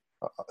enemy,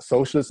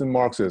 socialists and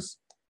Marxists,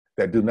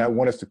 that do not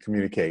want us to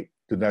communicate,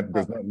 do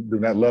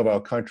not love our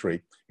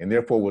country, and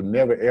therefore will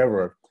never,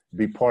 ever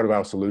be part of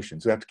our solution.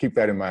 So we have to keep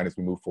that in mind as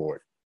we move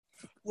forward.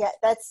 Yeah,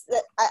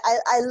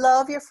 I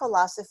love your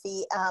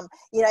philosophy.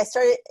 I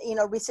started,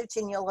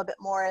 researching you a little bit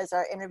more as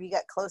our interview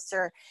got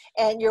closer,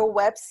 and your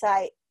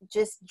website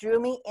just drew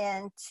me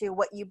into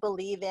what you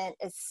believe in.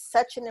 It's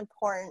such an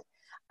important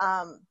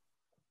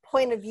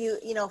point of view,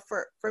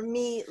 for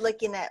me,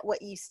 looking at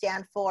what you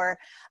stand for.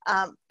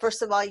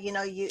 First of all, you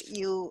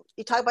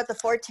talk about the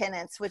 4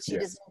 tenets, which you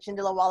just mentioned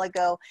a little while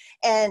ago.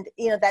 And,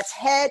 that's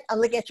head. I'm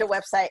looking at your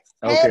website,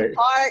 head,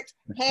 heart,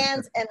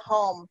 hands, and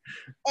home.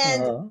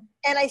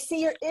 And I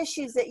see your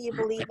issues that you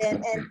believe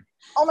in. And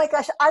oh my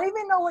gosh, I don't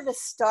even know where to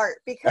start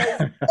because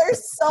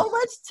there's so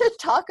much to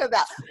talk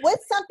about.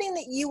 What's something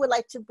that you would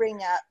like to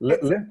bring up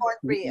that's important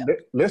for you?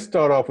 Let's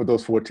start off with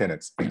those 4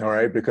 tenets, all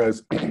right?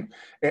 Because,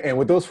 and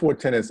with those 4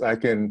 tenets, I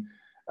think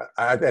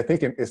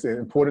it's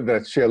important that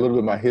I share a little bit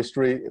of my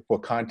history for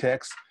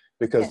context,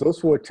 because those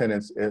 4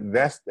 tenets, it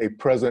was a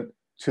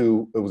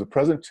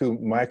present to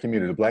my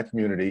community, the Black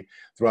community,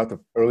 throughout the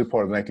early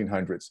part of the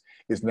 1900s.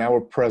 It's now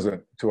a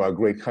present to our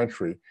great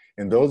country.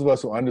 And those of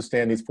us who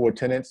understand these 4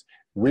 tenets,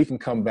 we can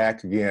come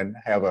back again,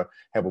 have a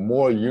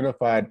more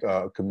unified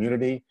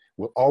community.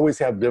 We'll always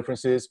have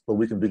differences, but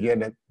we can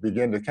begin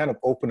to kind of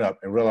open up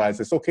and realize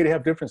it's okay to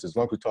have differences as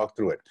long as we talk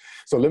through it.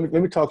 So let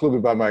me talk a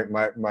little bit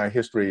about my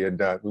history, and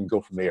we can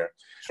go from there.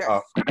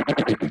 Sure.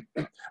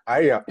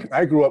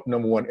 I grew up,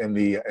 number one, in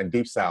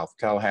Deep South,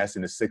 Tallahassee,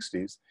 in the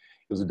 60s. It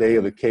was the day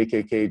of the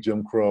KKK,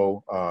 Jim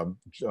Crow,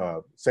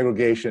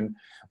 segregation,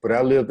 but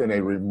I lived in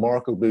a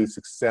remarkably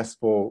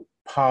successful,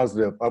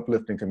 positive,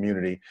 uplifting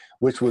community,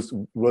 which was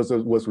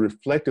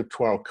reflective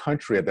to our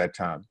country at that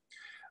time.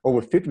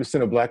 Over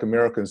 50% of Black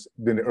Americans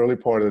in the early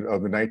part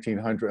of the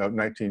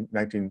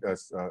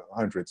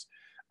 1900s,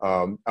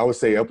 I would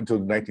say up until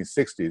the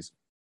 1960s,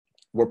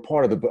 were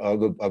part of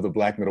the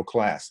Black middle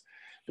class.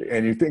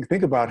 And you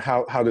think about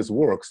how this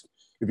works.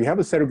 If you have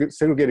a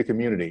segregated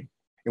community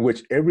in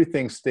which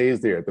everything stays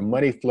there, the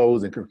money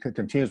flows and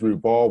continues to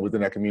revolve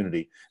within that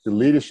community, the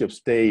leadership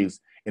stays,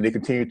 and they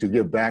continue to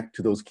give back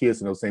to those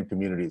kids in those same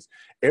communities.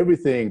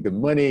 Everything, the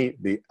money,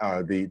 the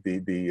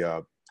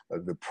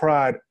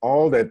pride,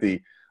 all that the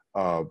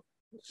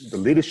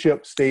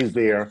leadership stays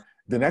there,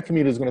 then that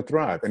community is going to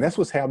thrive. And that's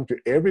what's happened to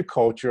every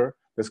culture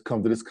that's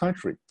come to this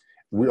country.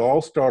 We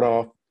all start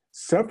off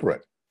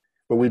separate,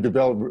 but we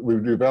develop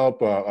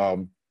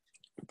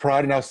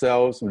pride in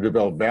ourselves, we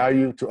develop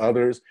value to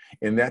others,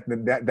 and that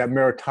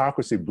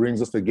meritocracy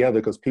brings us together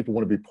because people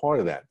want to be part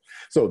of that.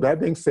 So that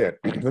being said,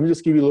 let me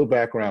just give you a little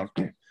background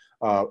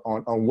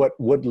on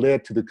what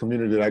led to the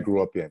community that I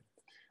grew up in.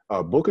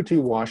 Booker T.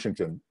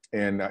 Washington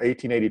in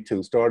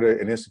 1882 started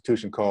an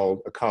institution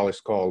a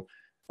college called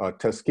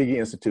Tuskegee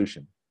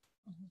Institution.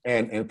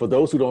 And for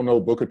those who don't know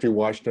Booker T.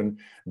 Washington,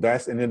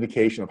 that's an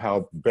indication of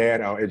how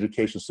bad our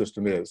education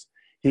system is.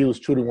 He was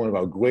truly one of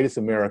our greatest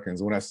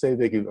Americans. When I say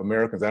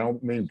Americans, I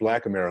don't mean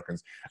Black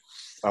Americans.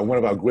 One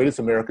of our greatest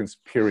Americans,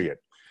 period,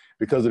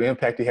 because of the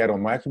impact he had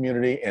on my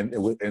community and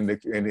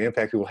the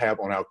impact he will have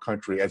on our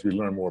country as we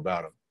learn more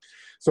about him.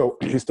 So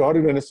he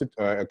started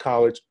a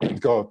college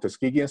called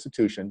Tuskegee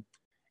Institution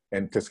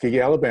in Tuskegee,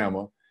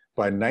 Alabama.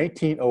 By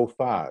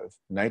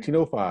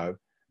 1905,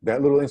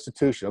 that little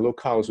institution, a little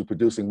college, was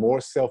producing more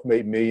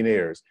self-made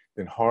millionaires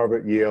than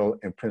Harvard, Yale,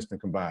 and Princeton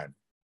combined.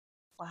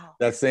 Wow.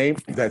 That same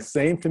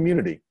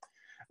community,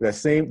 the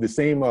same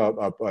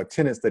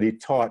tenets that he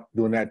taught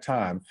during that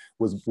time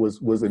was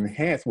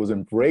enhanced, was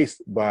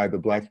embraced by the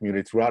Black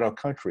community throughout our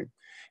country.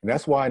 And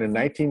that's why in the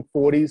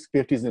 1940s,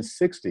 50s, and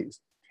 60s,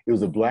 it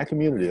was the Black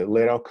community that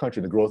led our country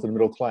in the growth of the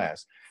middle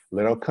class,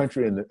 led our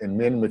country in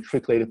men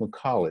matriculated from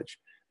college,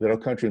 led our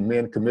country in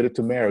men committed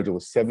to marriage over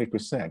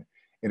 70%,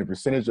 and the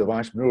percentage of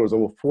entrepreneurs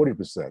over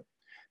 40%.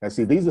 Now,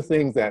 see, these are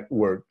things that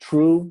were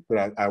true,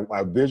 that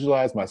I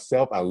visualized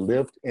myself. I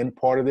lived in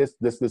part of this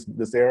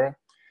era.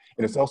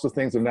 And it's also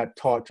things that are not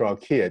taught to our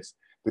kids,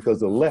 because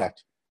the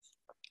left,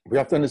 we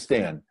have to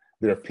understand,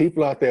 there are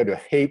people out there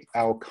that hate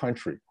our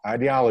country,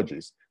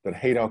 ideologies that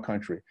hate our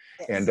country.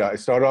 Yes. And it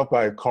started off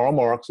by Karl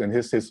Marx, and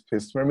his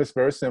premise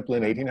very simply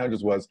in the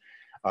 1800s was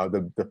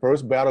the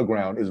first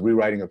battleground is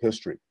rewriting of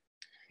history.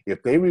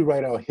 If they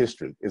rewrite our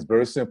history, it's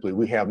very simply,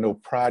 we have no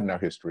pride in our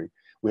history.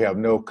 We have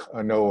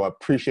no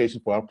appreciation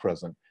for our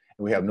present,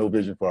 and we have no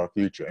vision for our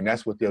future. And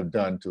that's what they've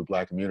done to the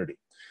Black community.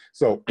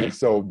 So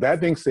that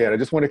being said, I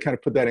just want to kind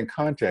of put that in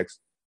context,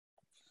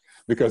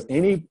 because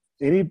any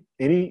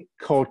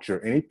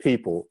culture, any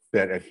people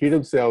that adhere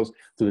themselves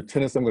to the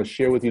tenets I'm going to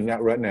share with you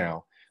right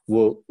now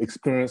will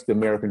experience the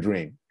American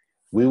dream.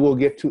 We will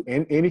get to,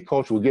 in any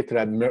culture, we'll get to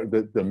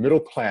that the middle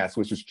class,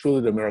 which is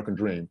truly the American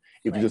dream,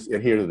 if you just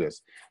adhere to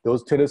this.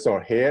 Those tenets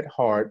are head,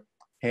 heart,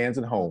 hands,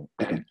 and home.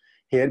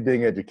 Head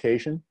being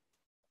education,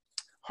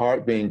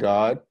 heart being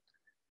God,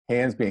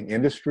 hands being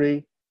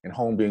industry, and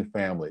home being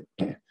family.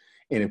 And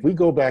if we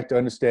go back to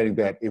understanding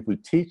that if we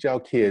teach our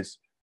kids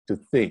to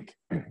think,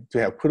 to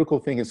have critical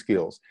thinking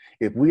skills,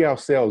 if we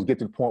ourselves get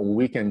to the point where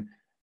we can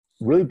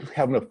really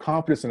have enough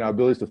confidence in our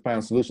abilities to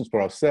find solutions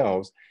for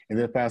ourselves and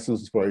then find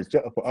solutions for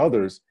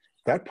others,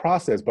 that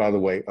process, by the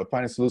way, of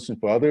finding solutions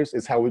for others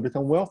is how we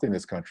become wealthy in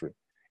this country.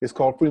 It's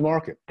called free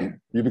market.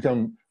 You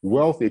become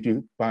wealthy if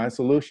you find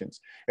solutions.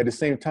 At the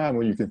same time,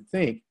 when you can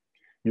think,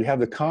 you have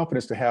the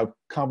confidence to have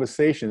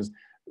conversations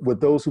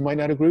with those who might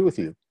not agree with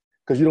you,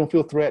 because you don't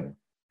feel threatened.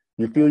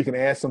 You feel you can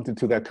add something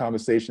to that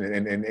conversation,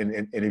 and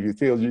if you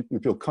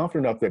feel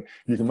confident enough that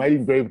you might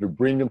even be able to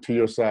bring them to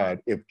your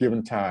side if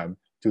given time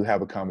to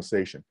have a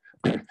conversation.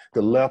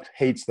 The left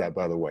hates that,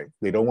 by the way.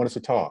 They don't want us to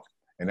talk,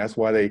 and that's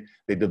why they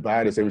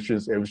divide us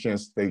every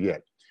chance they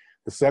get.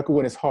 The second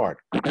one is heart.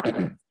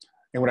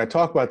 And when I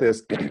talk about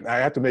this, I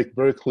have to make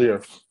very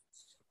clear,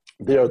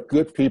 there are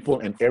good people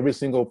in every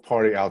single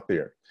party out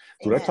there.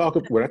 So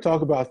when I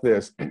talk about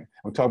this,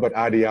 I'm talking about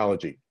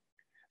ideology.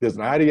 There's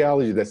an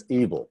ideology that's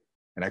evil,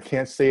 and I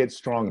can't say it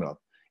strong enough.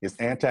 It's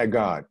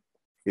anti-God.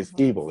 It's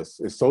evil.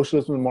 It's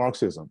socialism and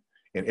Marxism.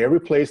 In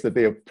every place that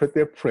they have put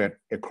their print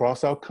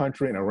across our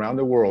country and around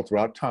the world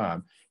throughout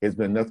time, it's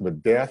been nothing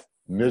but death,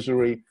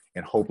 misery,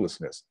 and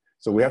hopelessness.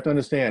 So we have to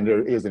understand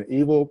there is an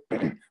evil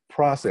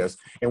process.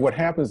 And what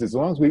happens is as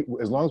long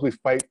as we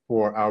fight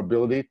for our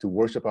ability to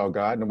worship our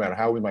God, no matter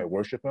how we might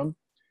worship him,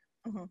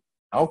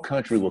 our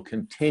country will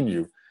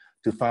continue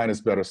to find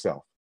its better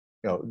self.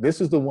 You know,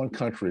 this is the one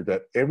country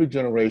that every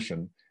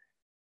generation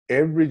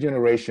gets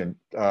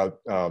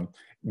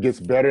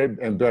better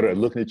and better at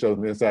looking at each other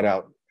from inside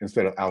out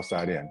instead of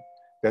outside in.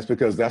 That's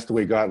because that's the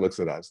way God looks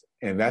at us.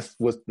 And that's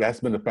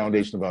been the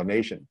foundation of our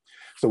nation.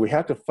 So we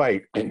have to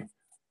fight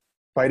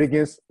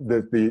against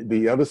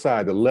the other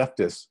side, the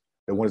leftists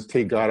that want to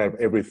take God out of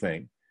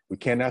everything. We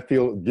cannot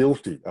feel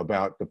guilty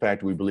about the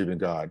fact that we believe in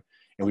God.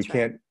 And we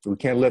can't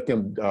let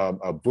them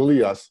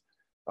bully us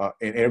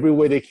in every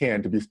way they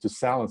can to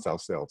silence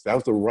ourselves. That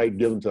was the right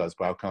given to us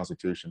by our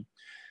Constitution.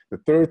 The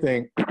third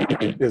thing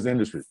is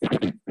industry.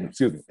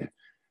 Excuse me.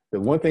 The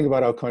one thing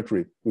about our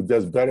country who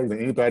does better than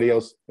anybody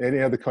else, any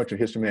other country in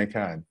history of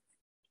mankind,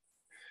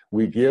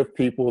 we give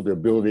people the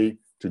ability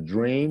to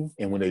dream,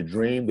 and when they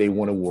dream, they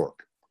want to work.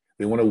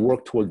 They want to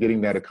work toward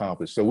getting that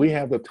accomplished. So we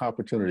have the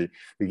opportunity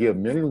to give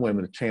men and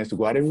women a chance to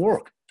go out and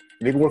work.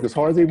 And they can work as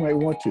hard as they might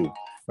want to.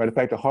 Matter of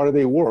fact, the harder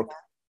they work,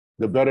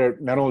 the better,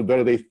 not only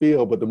better they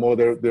feel, but the more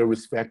they're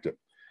respected.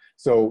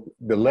 So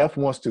the left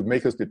wants to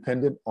make us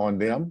dependent on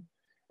them.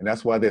 And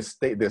that's why their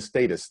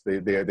status,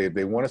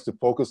 they want us to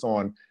focus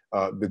on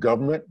the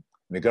government.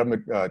 And the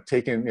government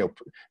taking,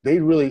 they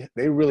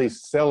really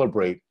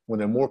celebrate when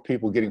there are more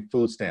people getting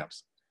food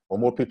stamps or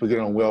more people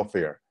getting on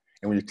welfare.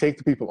 And when you take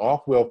the people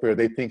off welfare,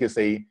 they think it's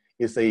a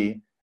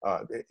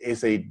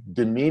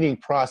demeaning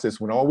process,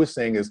 when all we're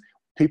saying is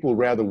people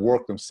rather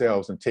work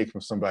themselves and take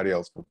from somebody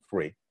else for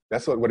free.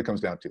 That's what it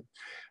comes down to.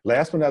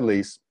 Last but not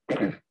least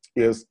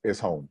is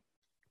home.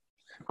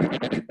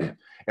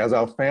 As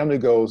our family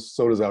goes,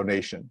 so does our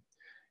nation.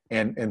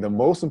 And the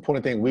most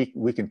important thing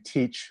we can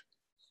teach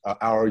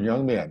our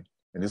young men,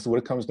 and this is what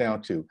it comes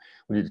down to,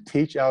 we need to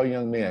teach our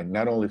young men,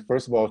 not only,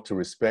 first of all, to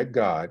respect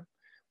God,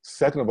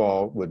 second of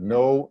all, with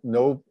no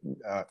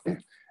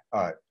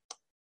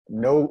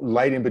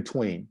light in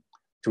between,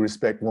 to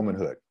respect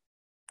womanhood.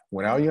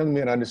 When our young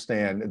men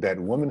understand that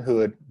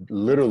womanhood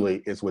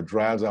literally is what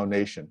drives our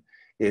nation,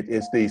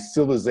 it's the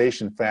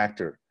civilization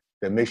factor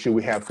that makes sure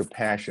we have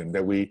compassion,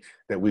 that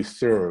we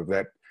serve,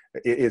 that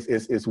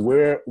it's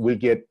where we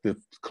get the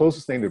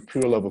closest thing to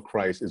pure love of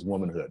Christ is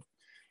womanhood.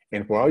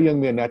 And for our young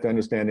men not to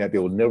understand that, they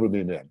will never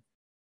be men.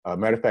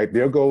 Matter of fact,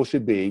 their goal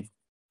should be,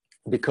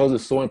 because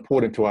it's so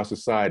important to our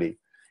society,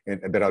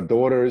 and that our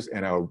daughters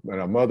and our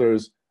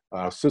mothers,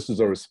 our sisters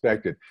are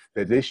respected,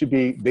 that they should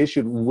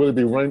really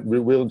be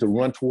willing to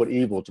run toward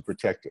evil to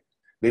protect it.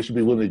 They should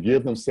be willing to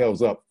give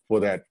themselves up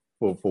for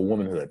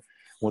womanhood.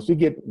 Once we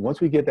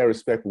get that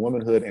respect for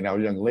womanhood, and our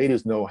young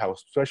ladies know how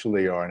special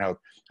they are and how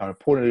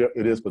important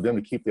it is for them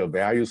to keep their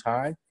values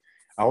high,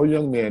 our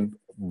young men,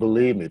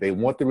 believe me, they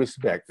want the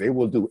respect. They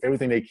will do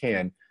everything they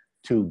can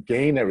to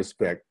gain that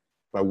respect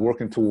by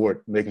working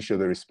toward making sure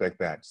they respect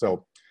that.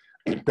 So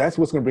that's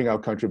what's going to bring our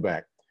country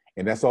back.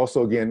 And that's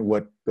also, again,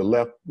 what the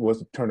left wants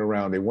to turn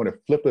around. They want to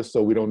flip us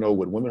so we don't know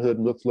what womanhood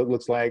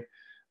looks like,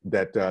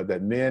 that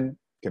men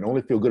can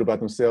only feel good about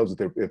themselves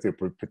if they're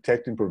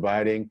protecting,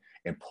 providing,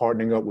 and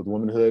partnering up with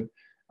womanhood.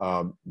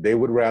 They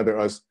would rather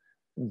us,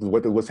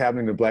 what's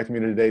happening in the Black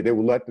community today, they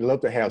would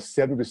love to have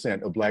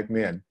 70% of Black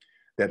men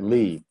that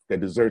leave, that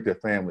desert their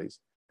families,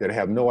 that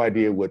have no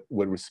idea what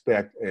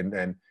respect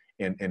and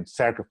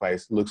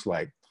sacrifice looks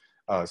like.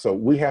 So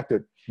we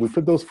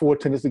put those four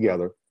tenets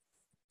together.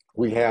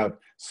 We have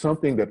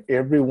something that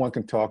everyone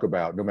can talk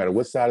about, no matter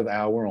what side of the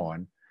aisle we're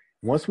on.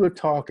 Once we're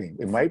talking,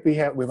 we might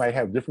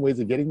have different ways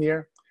of getting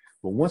there,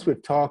 but once we're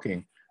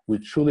talking, we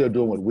truly are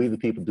doing what we the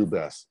people do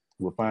best.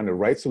 We'll find the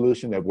right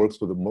solution that works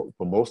for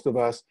most of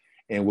us,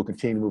 and we'll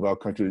continue to move our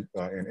country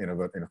in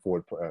a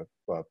forward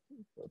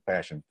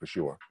fashion, for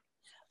sure.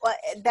 Well,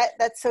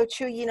 that's so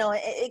true.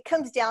 It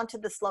comes down to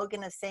the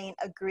slogan of saying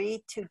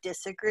agree to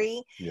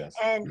disagree. Yes.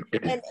 And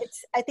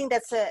I think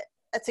that's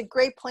a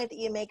great point that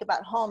you make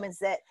about home, is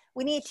that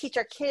we need to teach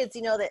our kids,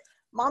 that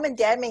mom and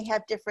dad may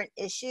have different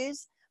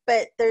issues,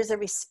 but there's a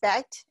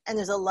respect and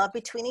there's a love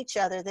between each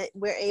other, that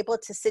we're able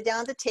to sit down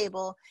at the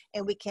table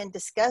and we can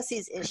discuss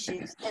these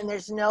issues, and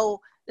there's no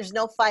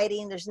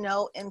fighting, there's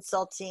no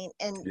insulting,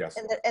 and yes.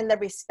 and the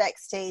respect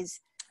stays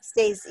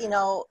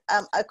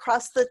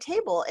across the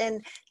table.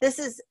 And this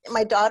is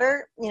my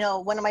daughter,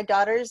 one of my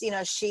daughters,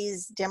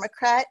 she's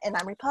Democrat and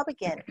I'm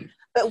Republican,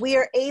 but we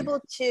are able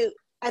to,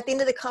 at the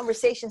end of the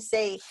conversation,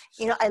 say,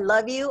 I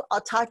love you,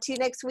 I'll talk to you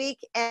next week,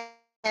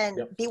 and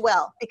yep. Be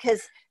well,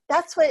 because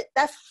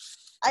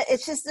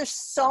it's just, there's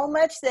so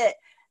much that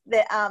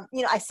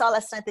I saw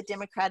last night, the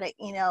Democratic,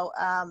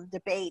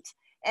 debate,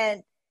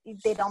 and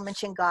they don't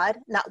mention God.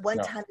 Not one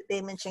time did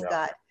they mention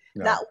God.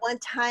 No. Not one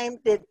time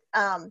did,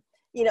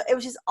 it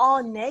was just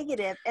all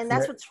negative, and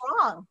that's what's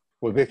wrong.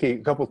 Well, Vicki, a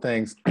couple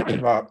things.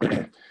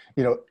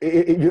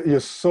 You're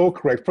so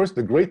correct. First,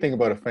 the great thing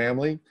about a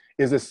family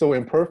is it's so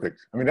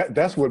imperfect. I mean,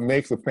 that's what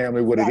makes a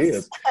family what yes. It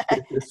is.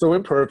 It's so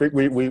imperfect.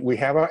 We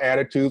have our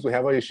attitudes, we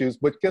have our issues,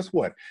 but guess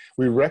what?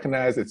 We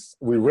recognize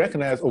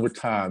over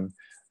time,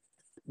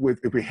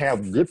 if we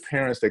have good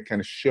parents that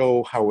can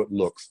show how it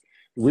looks.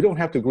 We don't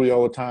have to agree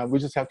all the time. We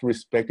just have to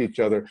respect each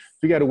other,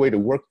 figure out a way to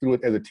work through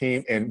it as a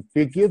team, and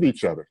forgive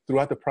each other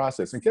throughout the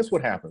process. And guess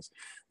what happens?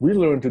 We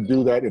learn to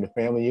do that in a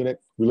family unit.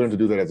 We learn to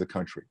do that as a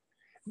country.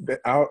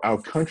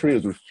 Our country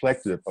is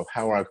reflective of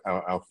how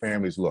our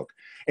families look.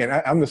 And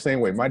I'm the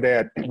same way. My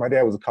dad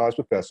was a college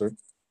professor,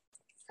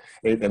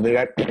 and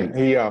matter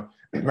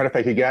of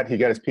fact, he got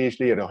his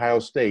PhD at Ohio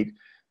State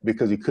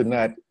because he came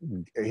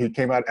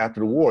out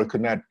after the war,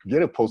 could not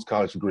get a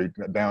post-college degree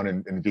down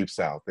in the Deep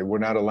South. They were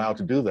not allowed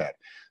to do that.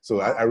 So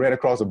I ran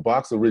across a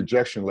box of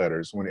rejection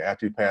letters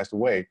after he passed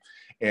away,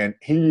 and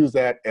he didn't use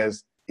that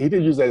as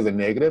a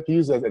negative. He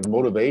used that as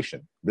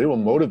motivation. They were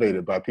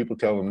motivated by people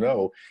telling him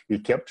no. He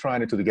kept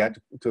trying until he got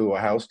to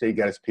Ohio State,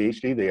 got his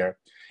PhD there.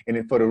 And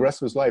then for the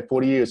rest of his life,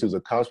 40 years, he was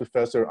a college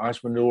professor,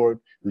 entrepreneur.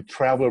 He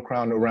traveled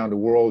around the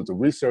world as a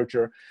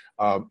researcher.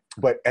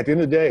 But at the end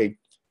of the day,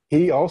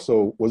 he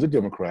also was a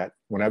Democrat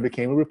when I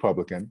became a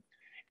Republican.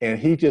 And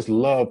he just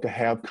loved to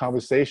have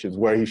conversations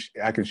where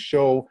I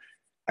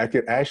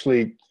could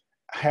actually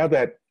have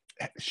that,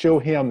 show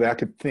him that I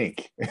could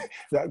think.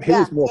 He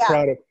was more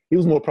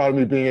proud of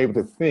me being able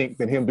to think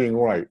than him being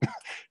right.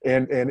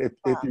 And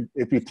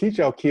if you teach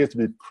our kids to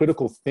be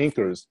critical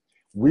thinkers,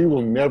 we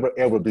will never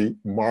ever be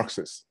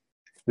Marxists,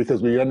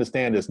 because we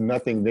understand there's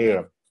nothing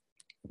there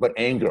but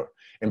anger.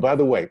 And by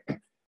the way,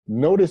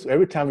 notice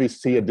every time we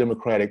see a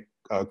Democratic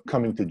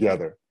coming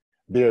together,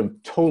 they're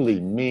totally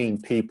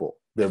mean people.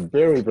 They're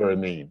very, very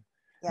mean.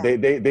 Yeah.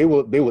 They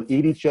will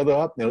eat each other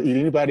up. They'll eat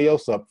anybody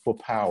else up for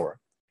power.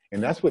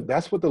 And that's what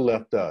the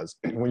left does.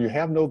 When you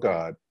have no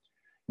God,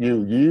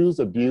 you use,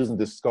 abuse, and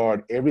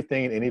discard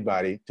everything and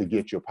anybody to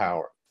get your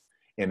power.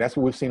 And that's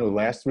what we've seen over the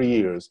last 3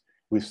 years.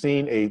 We've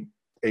seen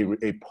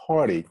a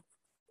party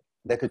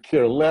that could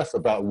care less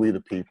about we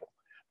the people.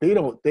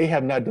 They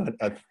have not done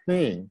a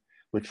thing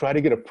but try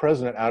to get a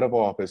president out of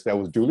office that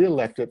was duly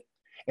elected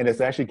and that's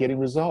actually getting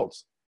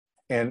results.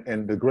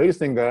 And the greatest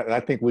thing that I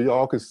think we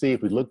all could see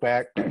if we look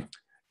back,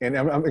 and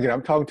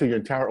I'm talking to your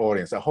entire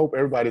audience. I hope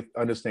everybody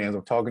understands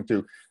I'm talking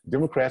to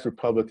Democrats,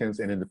 Republicans,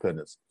 and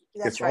independents.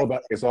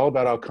 It's all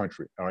about our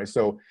country. All right.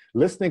 So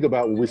let's think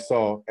about what we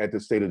saw at the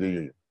State of the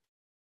Union.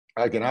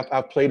 Again,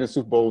 I've played a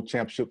Super Bowl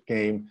championship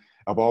game.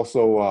 I've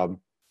also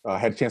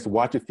had a chance to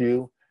watch a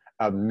few.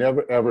 I've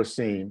never, ever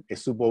seen a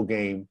Super Bowl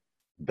game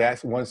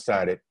that's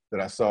one-sided that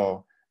I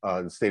saw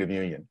the State of the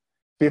Union.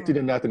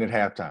 50-0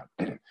 at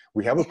halftime.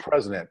 We have a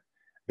president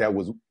that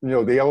was,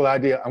 the old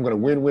idea, I'm going to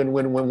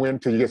win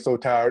till you get so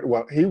tired.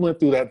 Well, he went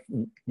through that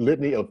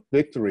litany of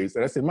victories.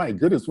 And I said, my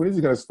goodness, when is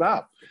he going to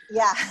stop?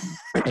 Yeah.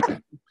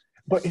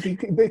 But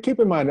keep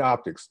in mind the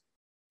optics.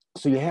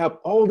 So you have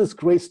all this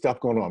great stuff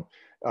going on.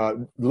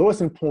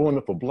 Lowest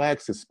employment for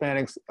Blacks,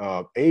 Hispanics,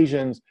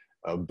 Asians,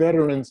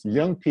 veterans,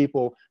 young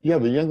people. You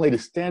have a young lady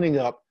standing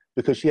up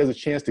because she has a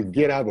chance to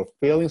get out of a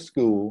failing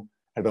school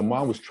and the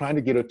mom was trying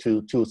to get her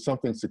to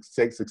something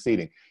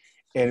succeeding.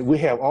 And we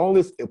have all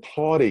this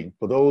applauding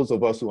for those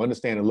of us who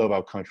understand and love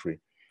our country.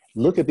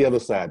 Look at the other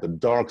side, the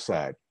dark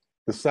side,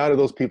 the side of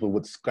those people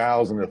with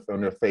scowls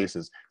on their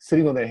faces,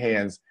 sitting on their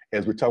hands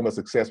as we're talking about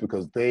success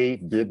because they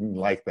didn't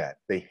like that.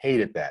 They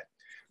hated that.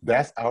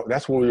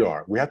 That's where we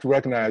are. We have to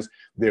recognize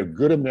they're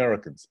good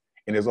Americans.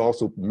 And there's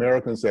also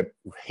Americans that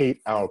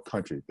hate our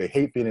country. They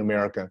hate being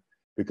American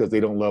because they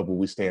don't love what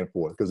we stand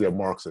for, because they're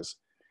Marxists.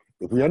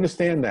 If we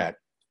understand that,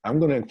 I'm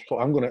going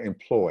to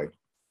employ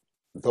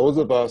those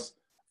of us,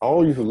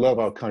 all you who love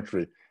our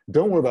country,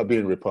 don't worry about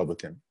being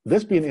Republican.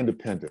 Let's be an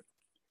independent.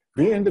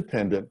 Be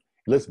independent.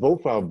 Let's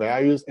vote for our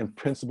values and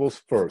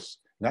principles first,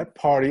 not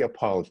party or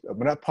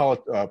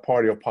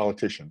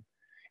politician.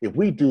 If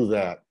we do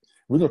that,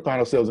 we're going to find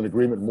ourselves in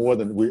agreement more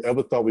than we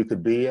ever thought we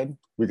could be in.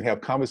 We can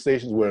have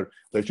conversations where,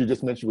 like you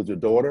just mentioned with your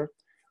daughter,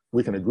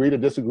 we can agree to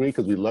disagree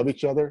because we love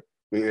each other.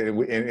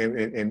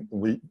 And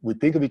we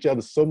think of each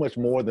other so much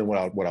more than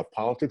what our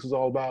politics is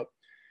all about.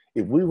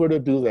 If we were to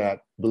do that,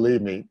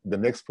 believe me, the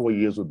next 4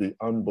 years would be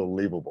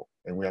unbelievable.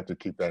 And we have to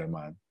keep that in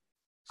mind.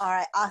 All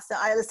right, awesome.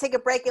 All right, let's take a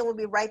break and we'll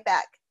be right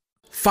back.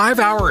 5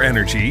 Hour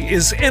Energy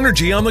is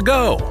energy on the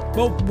go.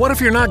 Well, what if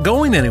you're not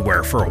going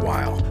anywhere for a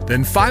while?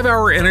 Then 5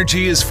 Hour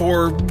Energy is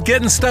for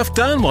getting stuff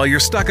done while you're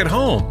stuck at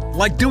home,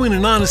 like doing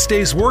an honest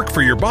day's work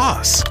for your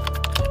boss.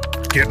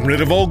 Getting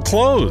rid of old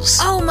clothes.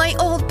 Oh, my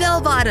old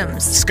bell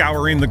bottoms.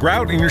 Scouring the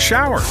grout in your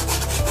shower.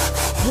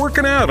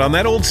 Working out on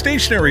that old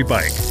stationary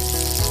bike.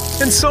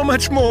 And so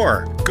much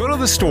more. Go to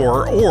the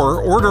store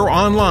or order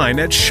online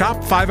at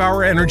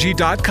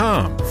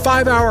shop5hourenergy.com.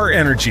 5 Hour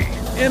Energy.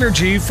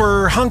 Energy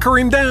for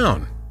hunkering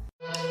down.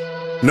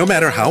 No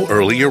matter how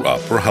early you're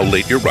up or how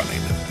late you're running,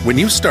 when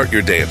you start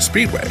your day at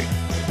Speedway,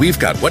 we've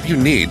got what you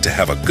need to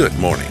have a good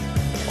morning.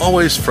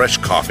 Always fresh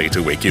coffee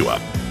to wake you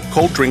up,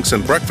 cold drinks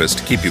and breakfast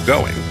to keep you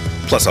going,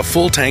 plus a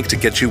full tank to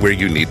get you where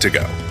you need to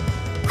go.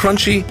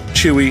 Crunchy,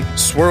 chewy,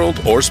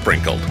 swirled, or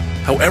sprinkled.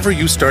 However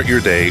you start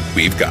your day,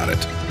 we've got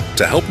it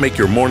to help make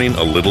your morning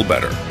a little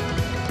better.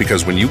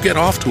 Because when you get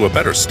off to a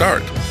better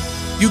start,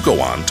 you go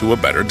on to a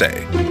better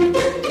day.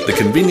 The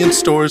convenience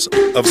stores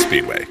of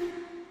Speedway.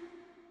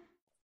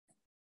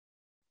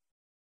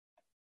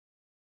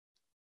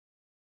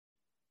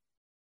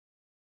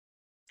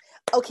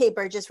 Okay,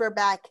 Burgess, we're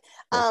back.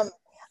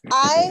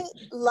 I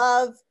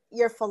love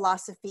your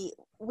philosophy.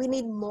 We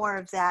need more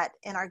of that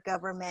in our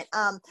government.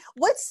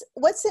 What's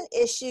an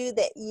issue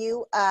that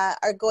you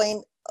are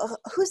going?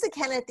 Who's the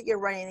candidate that you're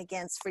running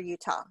against for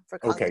Utah for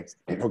Congress?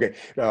 Okay.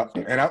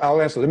 And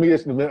I'll answer. I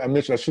should have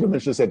mentioned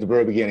this at the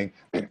very beginning.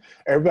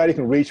 Everybody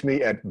can reach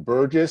me at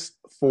Burgess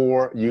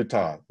for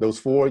Utah. Those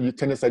 4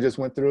 tenets I just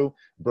went through,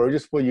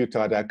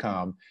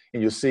 burgessforutah.com,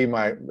 and you'll see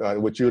my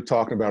what you're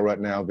talking about right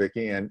now,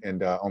 Vicki,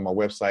 and on my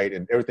website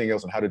and everything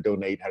else on how to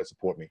donate, how to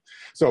support me.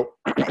 So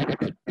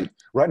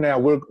right now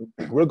we're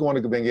going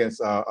to go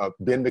against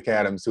Ben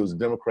McAdams, who's a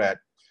Democrat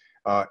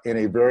in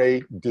a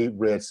very deep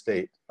red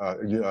state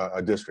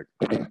district.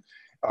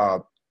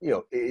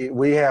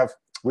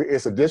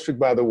 It's a district,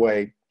 by the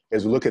way,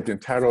 as we look at the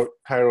entire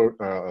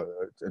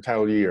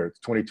year,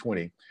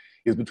 2020,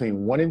 is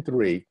between 1 and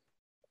 3.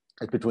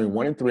 It's between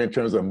 1 and 3 in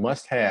terms of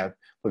must-have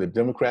for the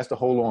Democrats to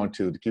hold on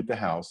to keep the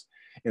House,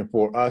 and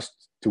for us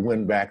to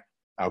win back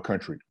our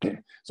country.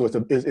 So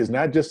it's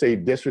not just a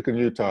district in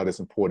Utah that's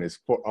important. It's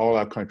for all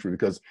our country,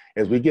 because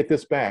as we get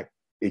this back,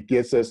 it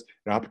gives us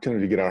an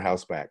opportunity to get our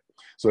House back.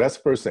 So that's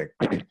the first thing.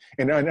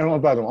 And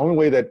by the only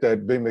way that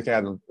Ben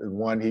McAdams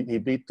won, he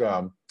beat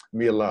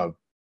Mia Love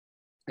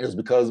It was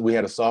because we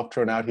had a soft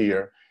turnout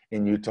here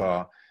in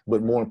Utah,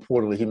 but more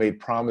importantly, he made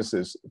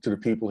promises to the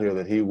people here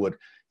that he would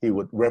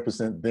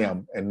represent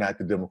them and not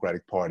the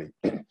Democratic Party.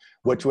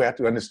 What you have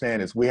to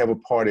understand is we have a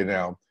party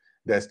now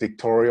that's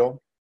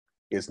dictatorial.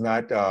 It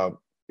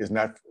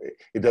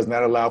does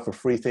not allow for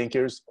free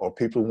thinkers or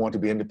people who want to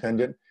be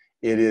independent.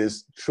 It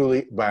is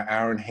truly by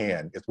iron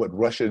hand. It's what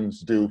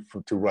Russians do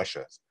to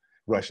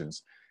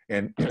Russians.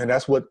 And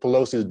that's what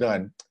Pelosi has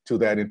done to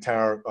that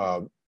entire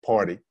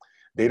party.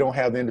 They don't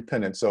have the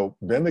independence. So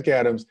Ben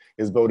McAdams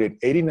is voted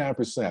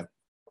 89%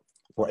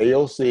 for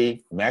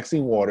AOC,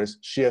 Maxine Waters,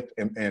 Schiff,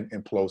 and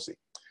Pelosi.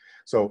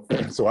 So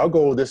our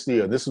goal this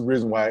year, this is the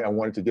reason why I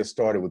wanted to get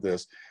started with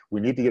this,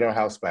 we need to get our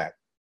House back.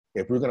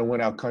 If we're going to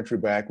win our country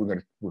back, we're going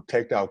to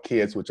protect our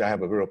kids, which I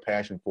have a real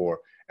passion for,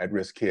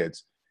 at-risk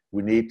kids.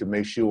 We need to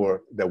make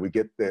sure that we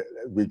get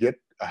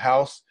a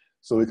House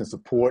so we can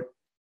support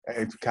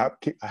a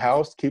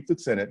House, keep the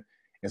Senate,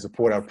 and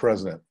support our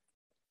president,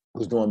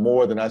 who's doing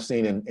more than I've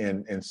seen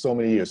in so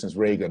many years since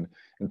Reagan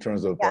in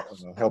terms of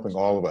helping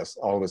all of us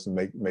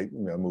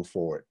move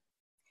forward.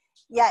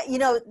 Yeah,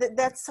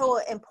 that's so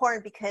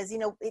important because, they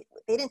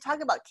didn't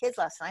talk about kids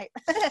last night.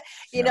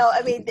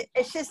 I mean,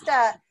 it's just,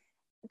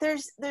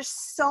 there's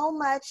so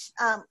much,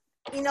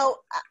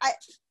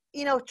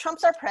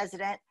 Trump's our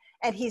president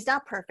and he's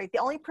not perfect. The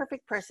only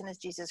perfect person is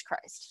Jesus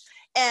Christ.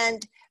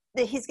 And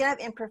he's going to have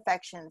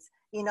imperfections.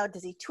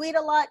 Does he tweet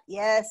a lot?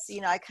 Yes.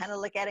 I kind of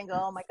look at it and go,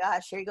 oh my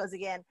gosh, here he goes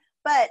again.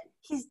 But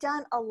he's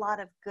done a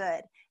lot of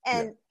good.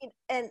 And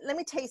let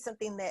me tell you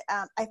something that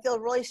I feel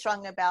really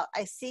strong about.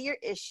 I see your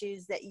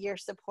issues that you're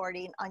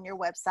supporting on your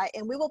website,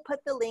 and we will put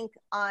the link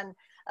on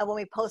when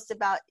we post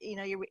about,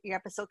 your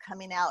episode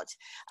coming out.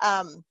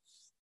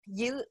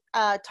 You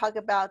talk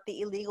about the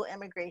illegal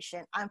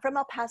immigration. I'm from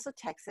El Paso,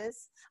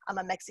 Texas. I'm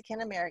a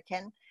Mexican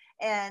American.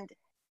 And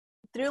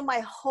through my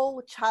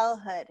whole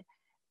childhood,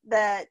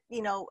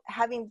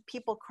 having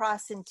people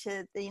cross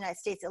into the United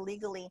States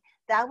illegally,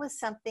 that was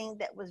something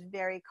that was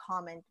very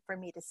common for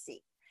me to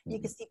see. You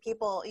could see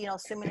people,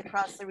 swimming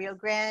across the Rio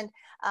Grande.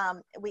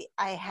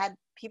 I had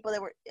people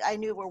that I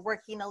knew were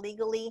working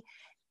illegally,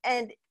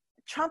 and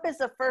Trump is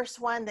the first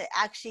one that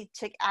actually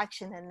took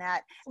action in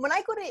that. When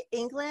I go to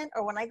England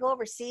or when I go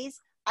overseas,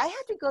 I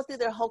have to go through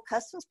their whole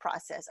customs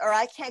process, or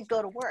I can't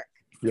go to work.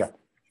 Yeah.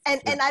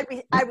 And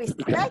I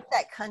respect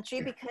that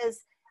country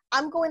because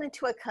I'm going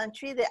into a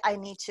country that I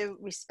need to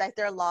respect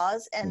their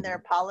laws and their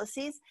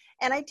policies,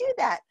 and I do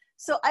that.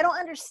 So I don't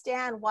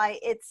understand why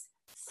it's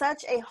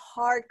such a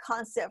hard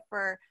concept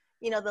for,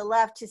 the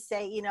left to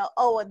say,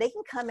 oh, they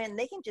can come in,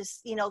 they can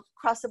just,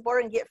 cross the border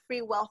and get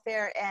free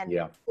welfare and,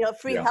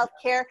 free health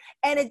care.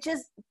 And it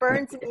just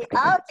burns me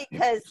up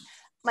because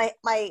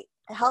my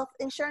health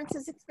insurance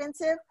is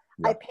expensive.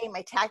 I pay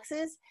my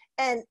taxes.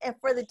 And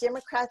for the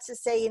Democrats to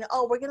say,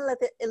 oh, we're going to let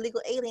the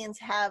illegal aliens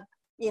have,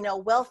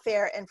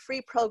 welfare and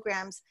free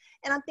programs.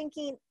 And I'm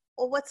thinking,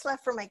 well, what's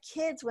left for my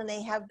kids when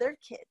they have their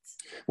kids?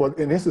 Well,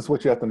 and this is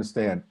what you have to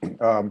understand.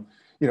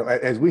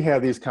 As we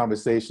have these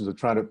conversations of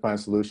trying to find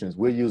solutions,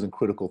 we're using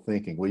critical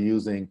thinking. We're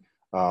using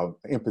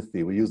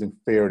empathy. We're using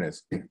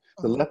fairness.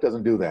 The left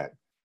doesn't do that.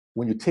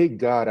 When you take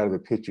God out of the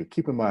picture,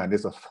 keep in mind,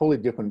 there's a totally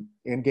different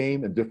end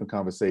game and different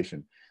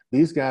conversation.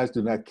 These guys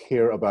do not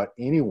care about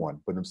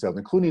anyone but themselves,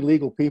 including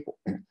legal people.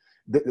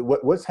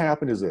 What's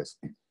happened is this.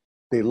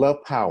 They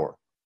love power.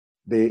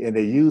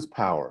 They use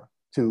power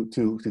to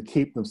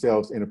keep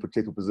themselves in a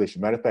particular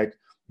position. Matter of fact,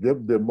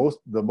 the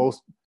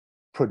most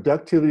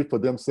productivity for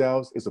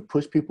themselves is to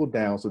push people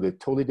down so they're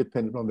totally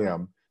dependent on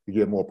them to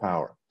get more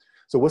power.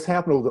 So what's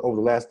happened over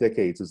the last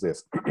decades is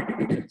this.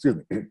 Excuse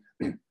me.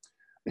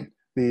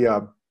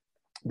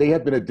 They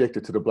have been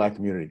addicted to the Black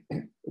community,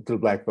 to the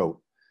Black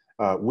vote.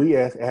 We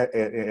as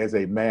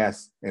a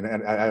mass, and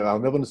I'll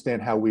never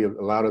understand how we have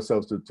allowed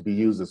ourselves to be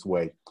used this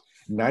way.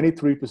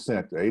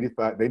 93% to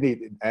 85, they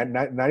need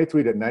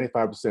 93 to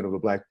 95% of the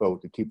Black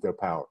vote to keep their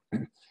power.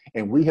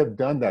 And we have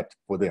done that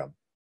for them.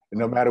 And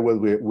no matter whether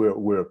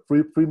we're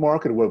free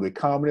market, or whether we're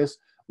communists,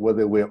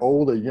 whether we're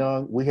old or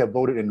young, we have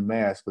voted in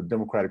mass for the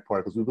Democratic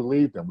Party because we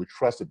believed them, we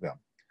trusted them.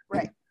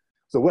 Right.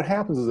 So what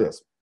happens is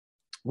this,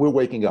 we're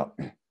waking up.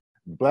 The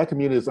Black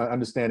community is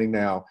understanding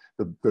now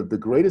the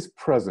greatest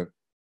present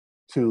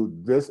to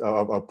this,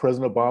 of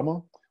President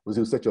Obama, was he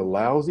was such a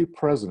lousy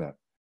president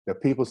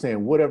that people are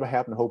saying, whatever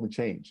happened to hope and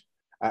change?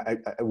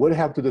 What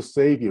happened to the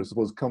savior who's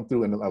supposed to come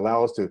through and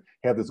allow us to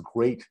have this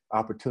great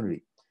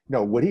opportunity?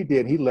 No, what he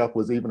did, he left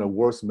was even a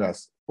worse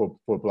mess for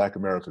Black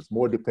Americans,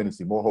 more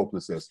dependency, more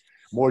hopelessness,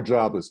 more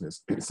joblessness.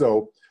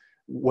 So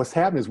what's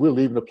happening is we're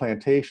leaving the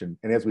plantation.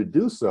 And as we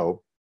do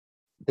so,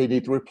 they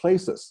need to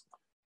replace us.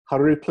 How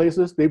to replace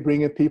us? They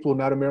bring in people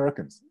not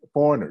Americans,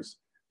 foreigners,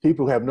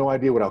 people who have no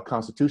idea what our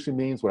Constitution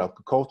means, what our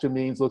culture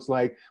means, looks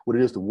like, what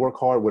it is to work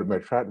hard, what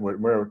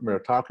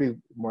meritocracy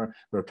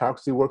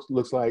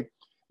looks like.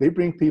 They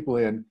bring people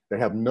in that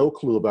have no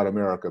clue about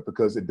America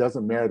because it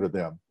doesn't matter to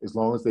them as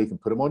long as they can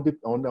put them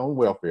on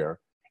welfare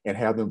and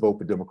have them vote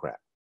for Democrat.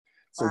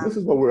 So This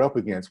is what we're up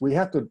against. We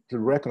have to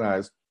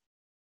recognize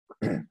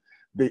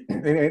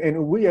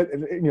And we,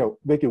 you know,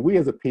 Vicki, we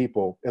as a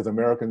people, as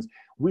Americans,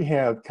 we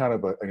have kind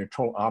of an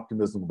internal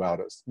optimism about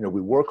us. You know,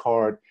 we work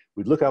hard,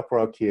 we look out for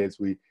our kids,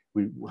 we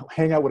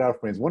hang out with our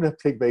friends, want to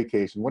take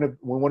vacation, we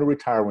want to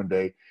retire one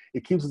day.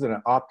 It keeps us in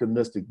an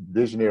optimistic,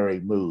 visionary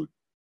mood.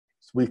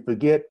 So we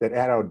forget that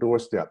at our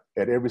doorstep,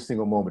 at every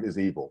single moment, is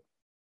evil.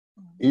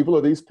 Evil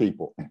are these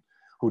people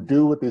who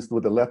do what the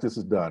leftists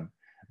has done.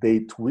 They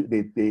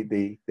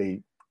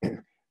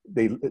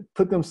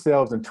put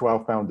themselves into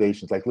our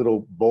foundations like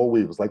little boll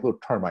weevils, like little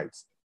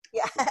termites.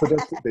 Yeah.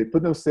 They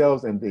put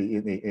themselves in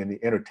the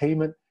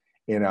entertainment,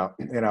 in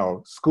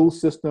our school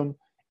system,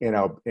 in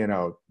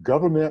our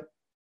government,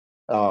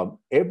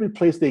 every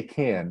place they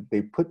can.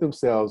 They put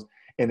themselves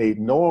and they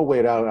gnaw away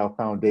at our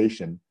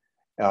foundation.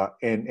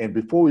 And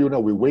before we know,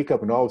 we wake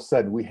up and all of a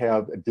sudden we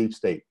have a deep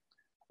state,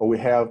 or we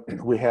have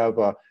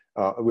a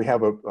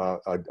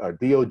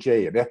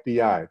DOJ, an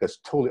FBI that's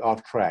totally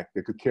off track.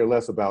 They could care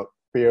less about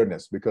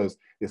fairness because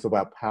it's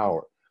about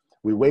power.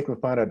 We wake and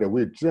find out that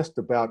we're just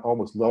about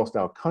almost lost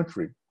our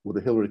country with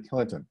a Hillary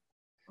Clinton.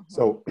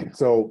 So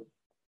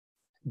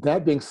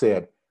that being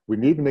said, we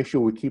need to make sure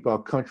we keep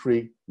our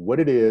country what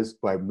it is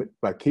by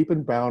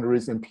keeping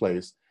boundaries in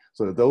place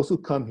so that those who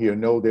come here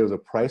know there's a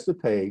price to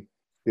pay,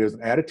 there's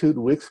an attitude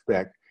we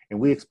expect, and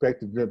we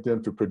expect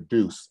them to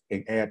produce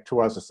and add to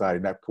our society,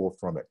 not pull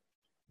from it.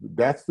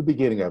 That's the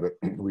beginning of it.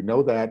 We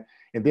know that.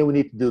 And then we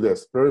need to do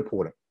this, very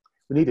important.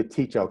 We need to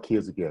teach our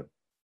kids again.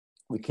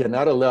 We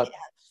cannot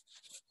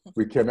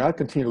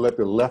continue to let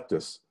the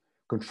leftists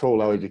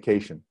control our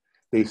education.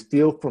 They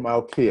steal from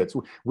our kids.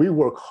 We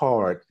work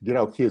hard to get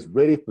our kids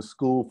ready for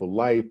school, for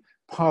life,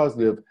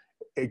 positive,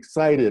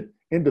 excited,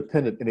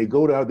 independent, and they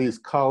go to these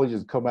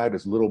colleges and come out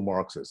as little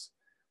Marxists.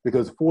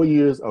 Because 4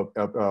 years of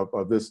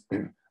this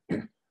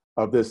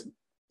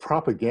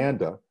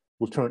propaganda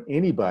will turn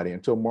anybody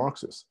into a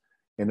Marxist.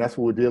 And that's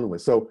what we're dealing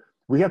with. So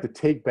we have to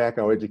take back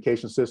our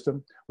education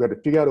system. We have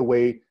to figure out a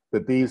way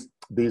that these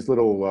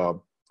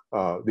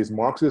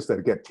Marxists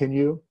that get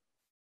tenure,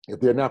 if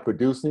they're not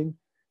producing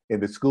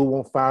and the school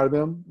won't fire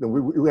them, then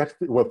we have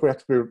to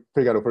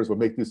figure out first, we'll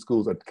make these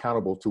schools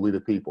accountable to we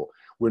the people.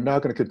 We're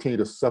not going to continue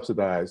to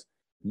subsidize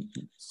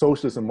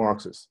socialists and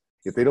Marxists.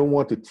 If they don't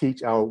want to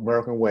teach our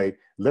American way,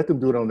 let them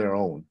do it on their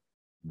own.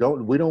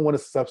 We don't want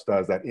to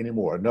subsidize that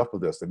anymore. Enough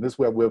of this. And this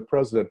way we have a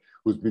president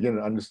who's beginning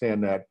to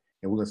understand that,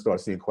 and we're going to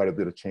start seeing quite a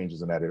bit of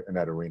changes in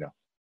that arena.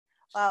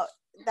 Wow,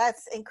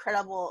 that's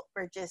incredible,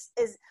 Burgess.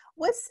 Is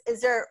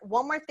there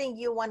one more thing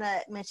you want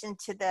to mention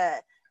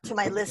to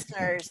my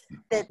listeners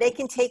that they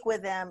can take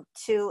with them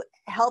to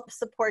help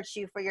support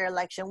you for your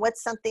election?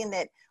 What's something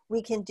that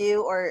we can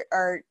do, or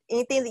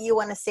anything that you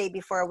want to say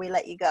before we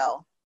let you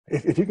go?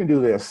 If you can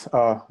do this,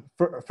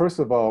 first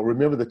of all,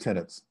 remember the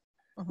tenets.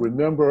 Mm-hmm.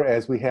 Remember,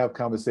 as we have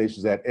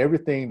conversations, that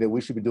everything that we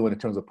should be doing in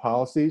terms of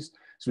policies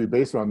should be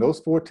based on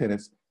those 4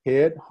 tenets: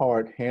 head,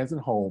 heart, hands,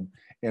 and home,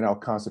 in our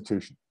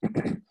Constitution.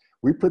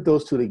 We put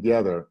those 2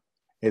 together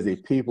as a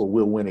people,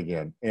 we'll win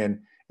again.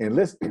 And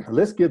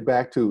let's get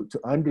back to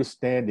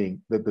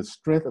understanding that the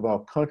strength of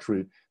our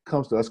country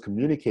comes to us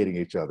communicating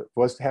each other,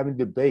 for us having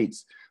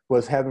debates, for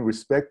us having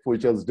respect for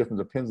each other's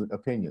different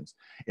opinions,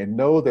 and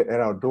know that at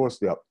our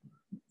doorstep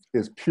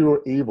is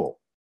pure evil.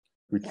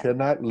 We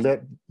cannot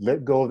let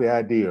go of the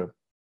idea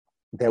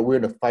that we're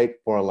in a fight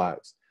for our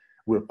lives.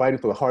 We're fighting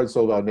for the heart and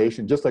soul of our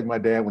nation, just like my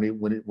dad,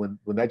 when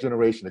that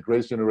generation, the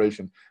greatest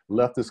generation,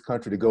 left this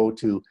country to go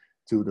to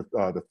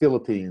the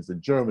Philippines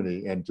and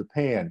Germany and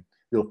Japan.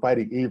 They were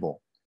fighting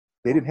evil.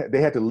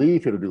 They had to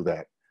leave here to do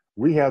that.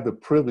 We have the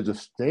privilege of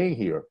staying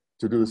here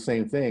to do the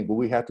same thing, but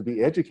we have to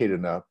be educated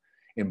enough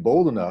and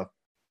bold enough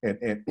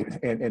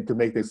and to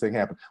make this thing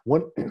happen.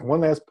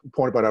 One last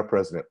point about our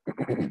president.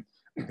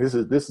 This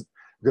is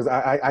because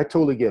I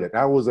totally get it.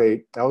 I was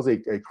a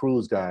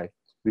Cruz guy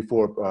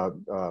before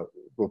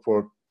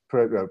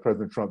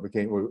President Trump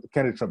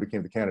candidate Trump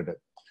became the candidate.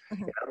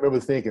 Mm-hmm. I remember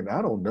thinking,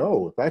 I don't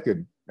know if I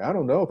can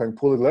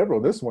pull the lever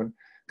on this one,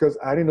 because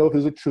I didn't know if he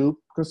was a true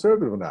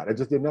conservative or not. I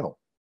just didn't know.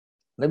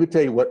 Let me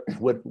tell you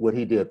what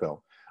he did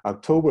though.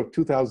 October of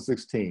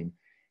 2016,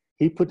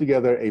 he put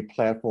together a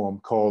platform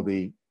called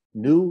the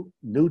New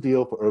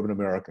Deal for Urban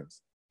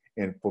Americans.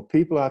 And for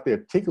people out there,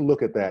 take a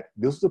look at that.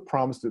 This is a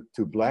promise to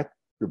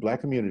the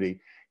Black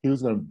community. He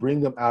was going to bring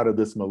them out of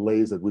this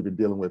malaise that we've been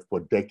dealing with for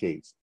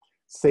decades.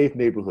 Safe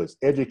neighborhoods,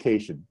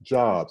 education,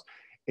 jobs.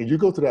 And you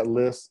go to that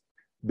list,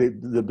 the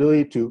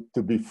ability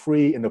to be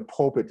free in the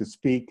pulpit to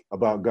speak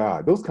about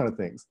God, those kind of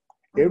things.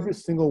 Mm-hmm. Every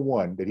single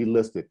one that he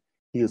listed,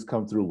 he has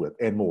come through with,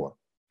 and more.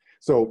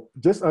 So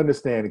just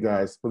understand,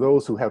 guys, for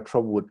those who have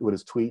trouble with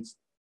his tweets,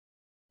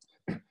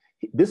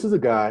 this is a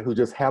guy who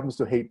just happens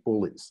to hate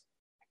bullies.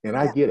 And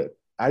I get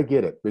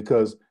it,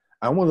 because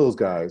I'm one of those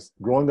guys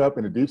growing up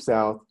in the Deep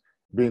South,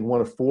 being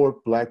one of 4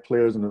 Black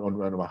players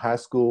on my high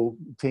school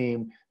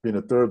team, being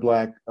a 3rd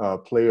Black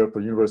player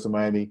for University of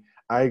Miami.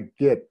 I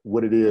get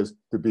what it is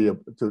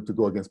to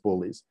go against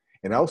bullies.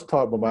 And I was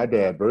taught by my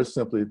dad, very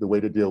simply, the way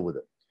to deal with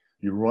it.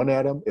 You run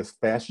at them as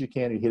fast as you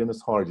can, you hit them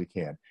as hard as you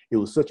can. It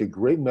was such a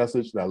great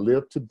message that I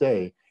live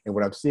today. And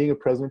what I'm seeing of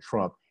President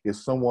Trump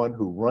is someone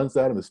who runs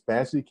at him as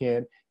fast as he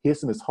can,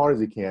 hits him as hard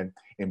as he can,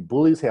 and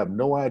bullies have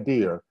no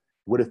idea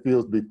what it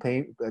feels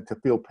to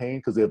feel pain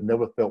because they've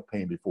never felt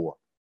pain before.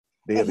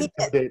 They have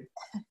intimidated.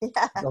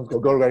 Yeah.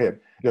 Go right ahead.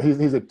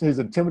 He's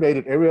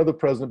intimidated every other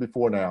president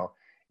before now,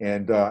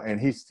 and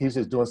he's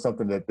just doing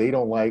something that they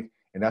don't like,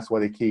 and that's why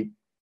they keep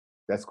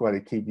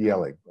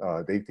yelling.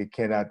 They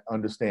cannot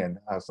understand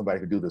how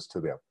somebody could do this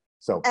to them.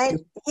 So, and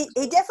he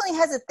definitely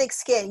has a thick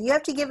skin. You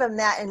have to give him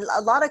that, and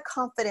a lot of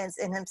confidence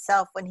in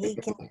himself when he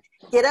can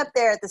get up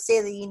there at the State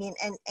of the Union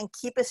and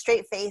keep a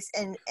straight face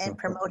and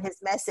promote his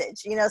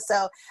message.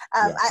 So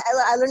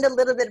I learned a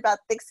little bit about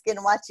thick skin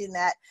watching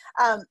that.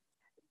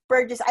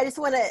 Burgess, I just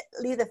want to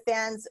leave the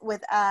fans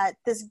with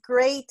this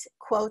great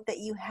quote that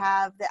you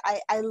have that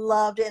I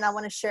loved, and I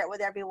want to share it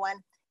with everyone.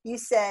 You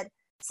said,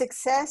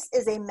 "Success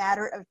is a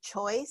matter of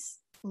choice,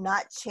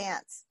 not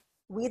chance.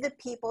 We the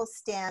people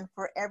stand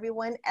for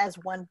everyone as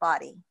one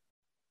body."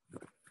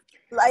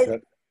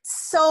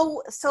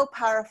 So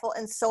powerful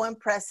and so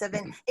impressive.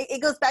 And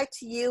it goes back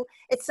to you.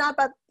 It's not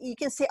about, you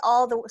can say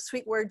all the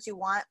sweet words you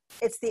want.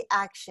 It's the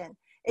action.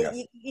 Yeah.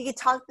 You can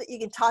talk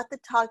the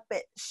talk,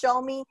 but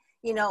show me,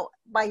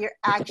 by your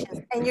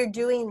actions. And you're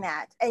doing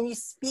that and you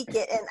speak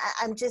it. And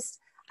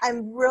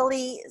I'm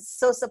really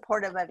so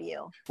supportive of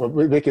you. Well,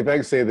 Vicki, if I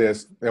can say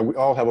this, we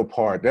all have a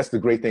part. That's the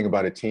great thing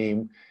about a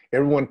team.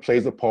 Everyone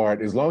plays a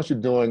part. As long as you're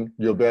doing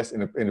your best in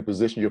the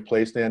position you're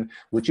placed in,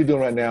 what you're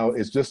doing right now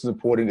is just as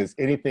important as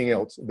anything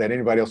else that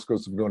anybody else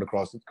is doing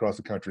across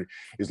the country.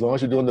 As long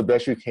as you're doing the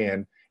best you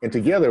can, and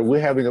together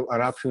we're having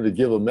an opportunity to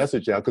give a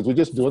message out because we're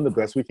just doing the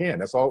best we can.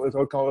 That's all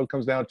it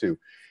comes down to.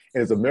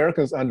 And as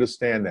Americans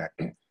understand that,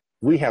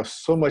 we have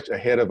so much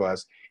ahead of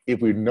us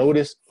if we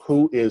notice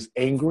who is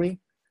angry,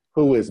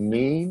 who is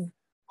mean,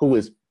 who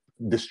is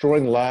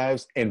destroying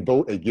lives, and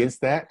vote against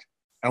that.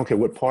 I don't care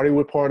what party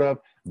we're part of,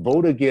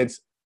 vote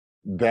against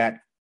that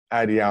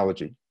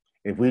ideology.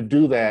 If we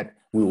do that,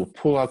 we will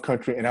pull our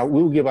country and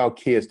we will give our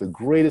kids the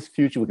greatest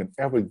future we can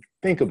ever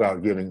think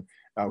about giving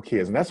our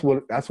kids. And that's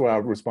what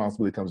our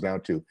responsibility comes down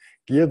to.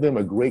 Give them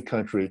a great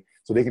country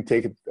so they can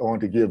take it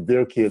on to give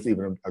their kids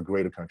even a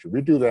greater country.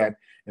 We do that,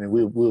 and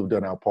we've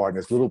done our part.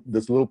 And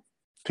this little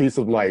piece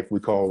of life we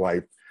call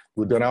life,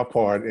 we've done our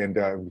part, and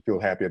we feel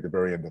happy at the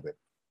very end of it.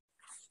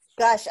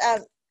 Gosh,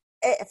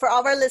 for all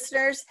of our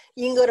listeners,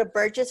 you can go to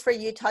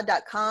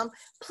burgessforutah.com.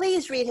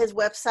 Please read his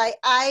website.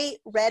 I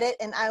read it,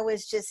 and I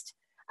was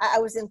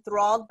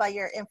enthralled by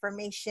your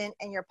information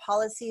and your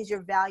policies,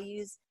 your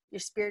values, your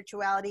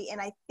spirituality. And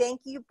I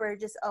thank you,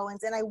 Burgess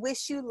Owens, and I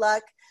wish you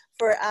luck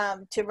for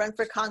to run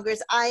for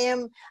Congress.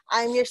 I'm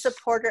your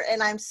supporter,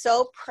 and I'm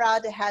so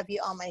proud to have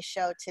you on my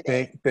show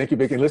today. Thank you,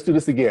 Vicki. Let's do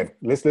this again.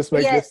 Let's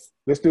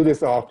do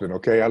this often,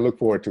 okay? I look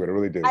forward to it. I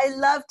really do. I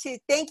love to.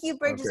 Thank you,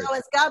 Burgess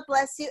Owens. God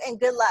bless you, and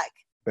good luck.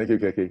 Thank you,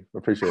 Vicki.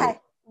 Appreciate it.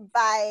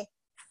 Bye.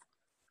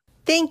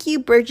 Thank you,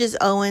 Burgess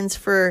Owens,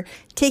 for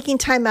taking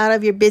time out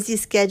of your busy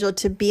schedule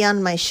to be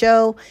on my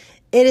show.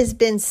 It has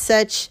been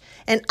such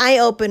an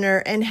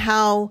eye-opener, and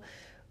how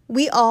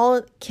we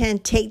all can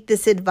take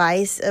this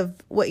advice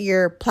of what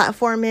your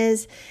platform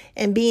is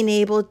and being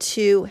able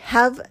to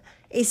have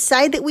a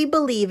side that we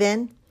believe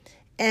in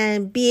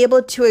and be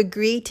able to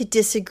agree to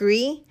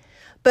disagree.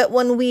 But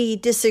when we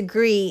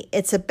disagree,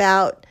 it's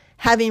about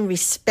having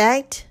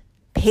respect,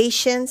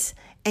 patience,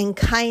 and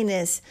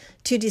kindness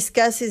to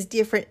discuss his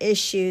different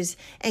issues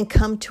and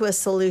come to a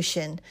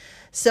solution.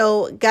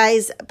 So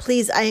guys,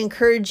 please, I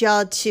encourage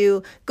y'all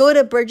to go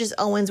to Burgess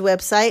Owens'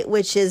 website,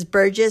 which is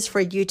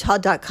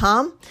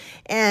burgessforutah.com.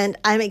 And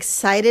I'm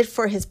excited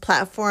for his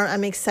platform.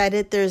 I'm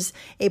excited there's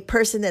a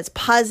person that's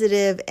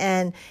positive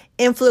and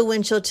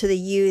influential to the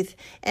youth,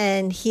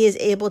 and he is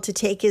able to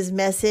take his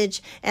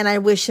message. And I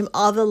wish him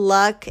all the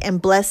luck and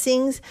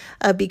blessings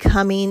of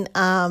becoming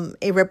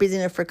a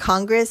representative for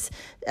Congress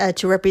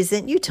to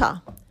represent Utah.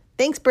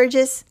 Thanks,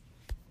 Burgess.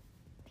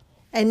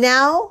 And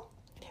now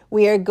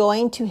we are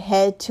going to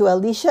head to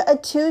Alicia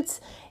Atut's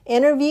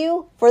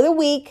interview for the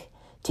week.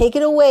 Take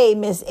it away,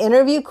 Miss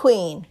Interview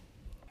Queen.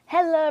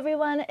 Hello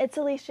everyone, it's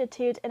Alicia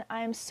Atut, and I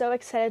am so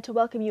excited to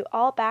welcome you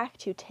all back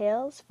to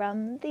Tales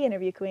from the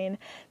Interview Queen.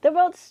 The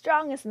world's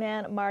strongest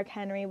man, Mark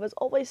Henry, was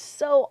always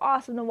so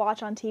awesome to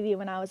watch on TV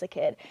when I was a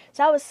kid,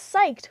 so I was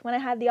psyched when I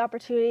had the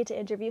opportunity to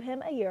interview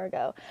him a year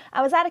ago.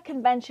 I was at a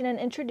convention and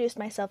introduced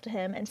myself to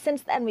him, and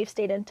since then we've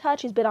stayed in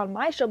touch. He's been on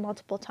my show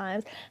multiple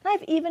times, and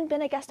I've even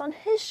been a guest on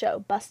his show,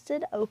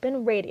 Busted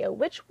Open Radio,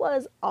 which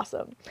was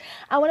awesome.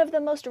 On one of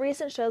the most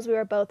recent shows we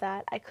were both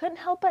at, I couldn't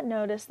help but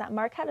notice that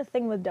Mark had a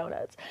thing with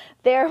donuts.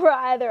 There were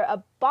either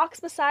a box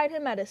beside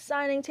him at his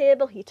signing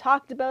table, he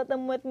talked about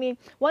them with me.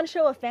 One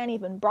show, a fan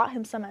even brought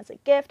him some as a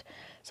gift.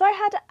 So I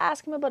had to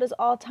ask him about his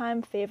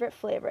all-time favorite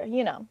flavor,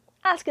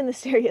 asking the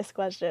serious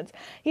questions.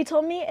 He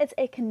told me it's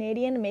a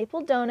Canadian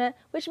maple donut,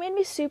 which made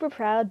me super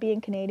proud being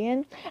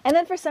Canadian. And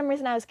then for some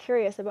reason I was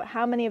curious about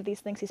how many of these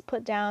things he's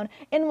put down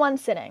in one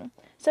sitting.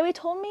 So he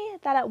told me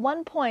that at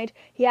one point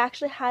he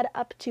actually had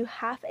up to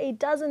half a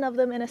dozen of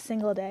them in a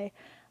single day.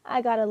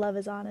 I gotta love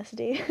his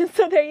honesty.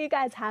 So there you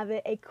guys have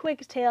it, a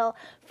quick tale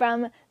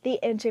from the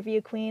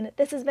interview queen.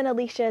 This has been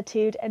Alicia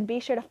Atout, and be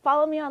sure to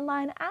follow me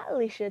online at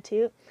Alicia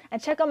Atout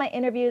and check out my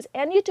interviews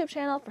and YouTube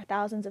channel for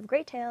thousands of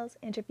great tales,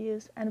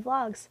 interviews, and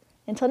vlogs.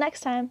 Until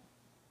next time.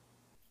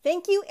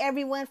 Thank you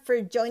everyone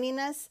for joining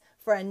us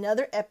for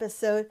another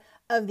episode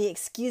of the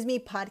Excuse Me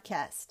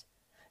podcast.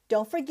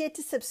 Don't forget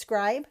to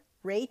subscribe,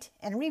 rate,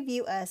 and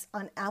review us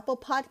on Apple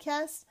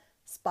Podcasts,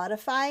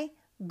 Spotify,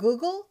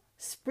 Google,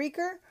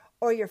 Spreaker,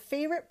 or your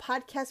favorite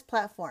podcast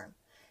platform.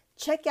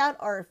 Check out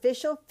our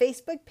official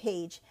Facebook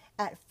page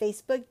at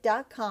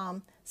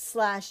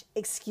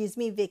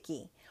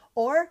facebook.com/excusemevicky,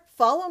 or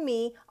follow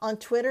me on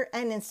Twitter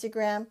and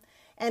Instagram,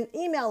 and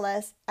email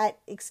us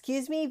at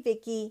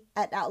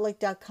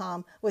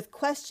excusemevicky@outlook.com with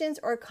questions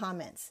or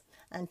comments.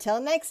 Until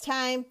next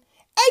time,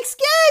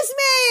 excuse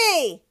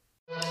me!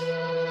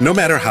 No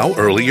matter how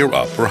early you're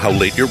up or how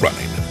late you're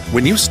running,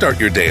 when you start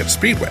your day at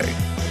Speedway,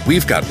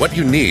 we've got what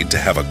you need to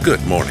have a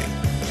good morning.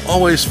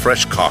 Always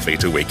fresh coffee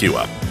to wake you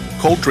up,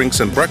 cold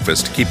drinks and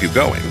breakfast to keep you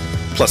going,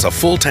 plus a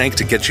full tank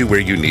to get you where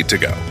you need to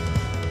go.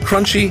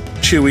 Crunchy,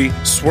 chewy,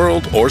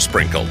 swirled, or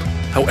sprinkled,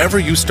 however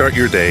you start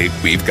your day,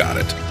 we've got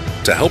it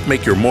to help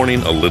make your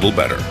morning a little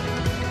better.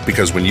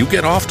 Because when you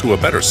get off to a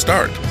better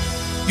start,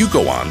 you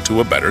go on to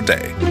a better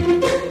day.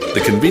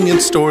 The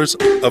convenience stores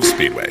of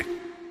Speedway.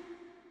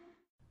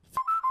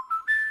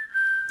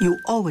 You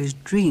always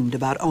dreamed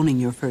about owning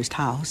your first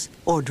house,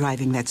 or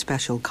driving that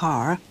special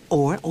car,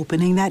 or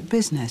opening that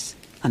business.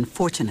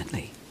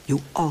 Unfortunately,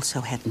 you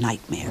also had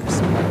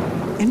nightmares.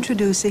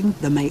 Introducing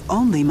the May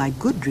Only My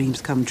Good Dreams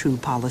Come True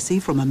policy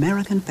from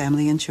American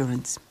Family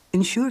Insurance.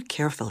 Insure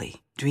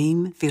carefully.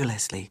 Dream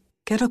fearlessly.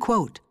 Get a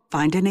quote.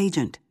 Find an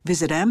agent.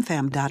 Visit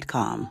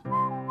amfam.com.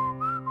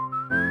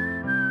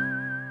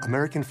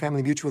 American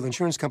Family Mutual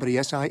Insurance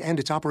Company, SI, and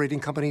its operating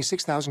company,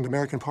 6000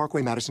 American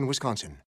Parkway, Madison, Wisconsin.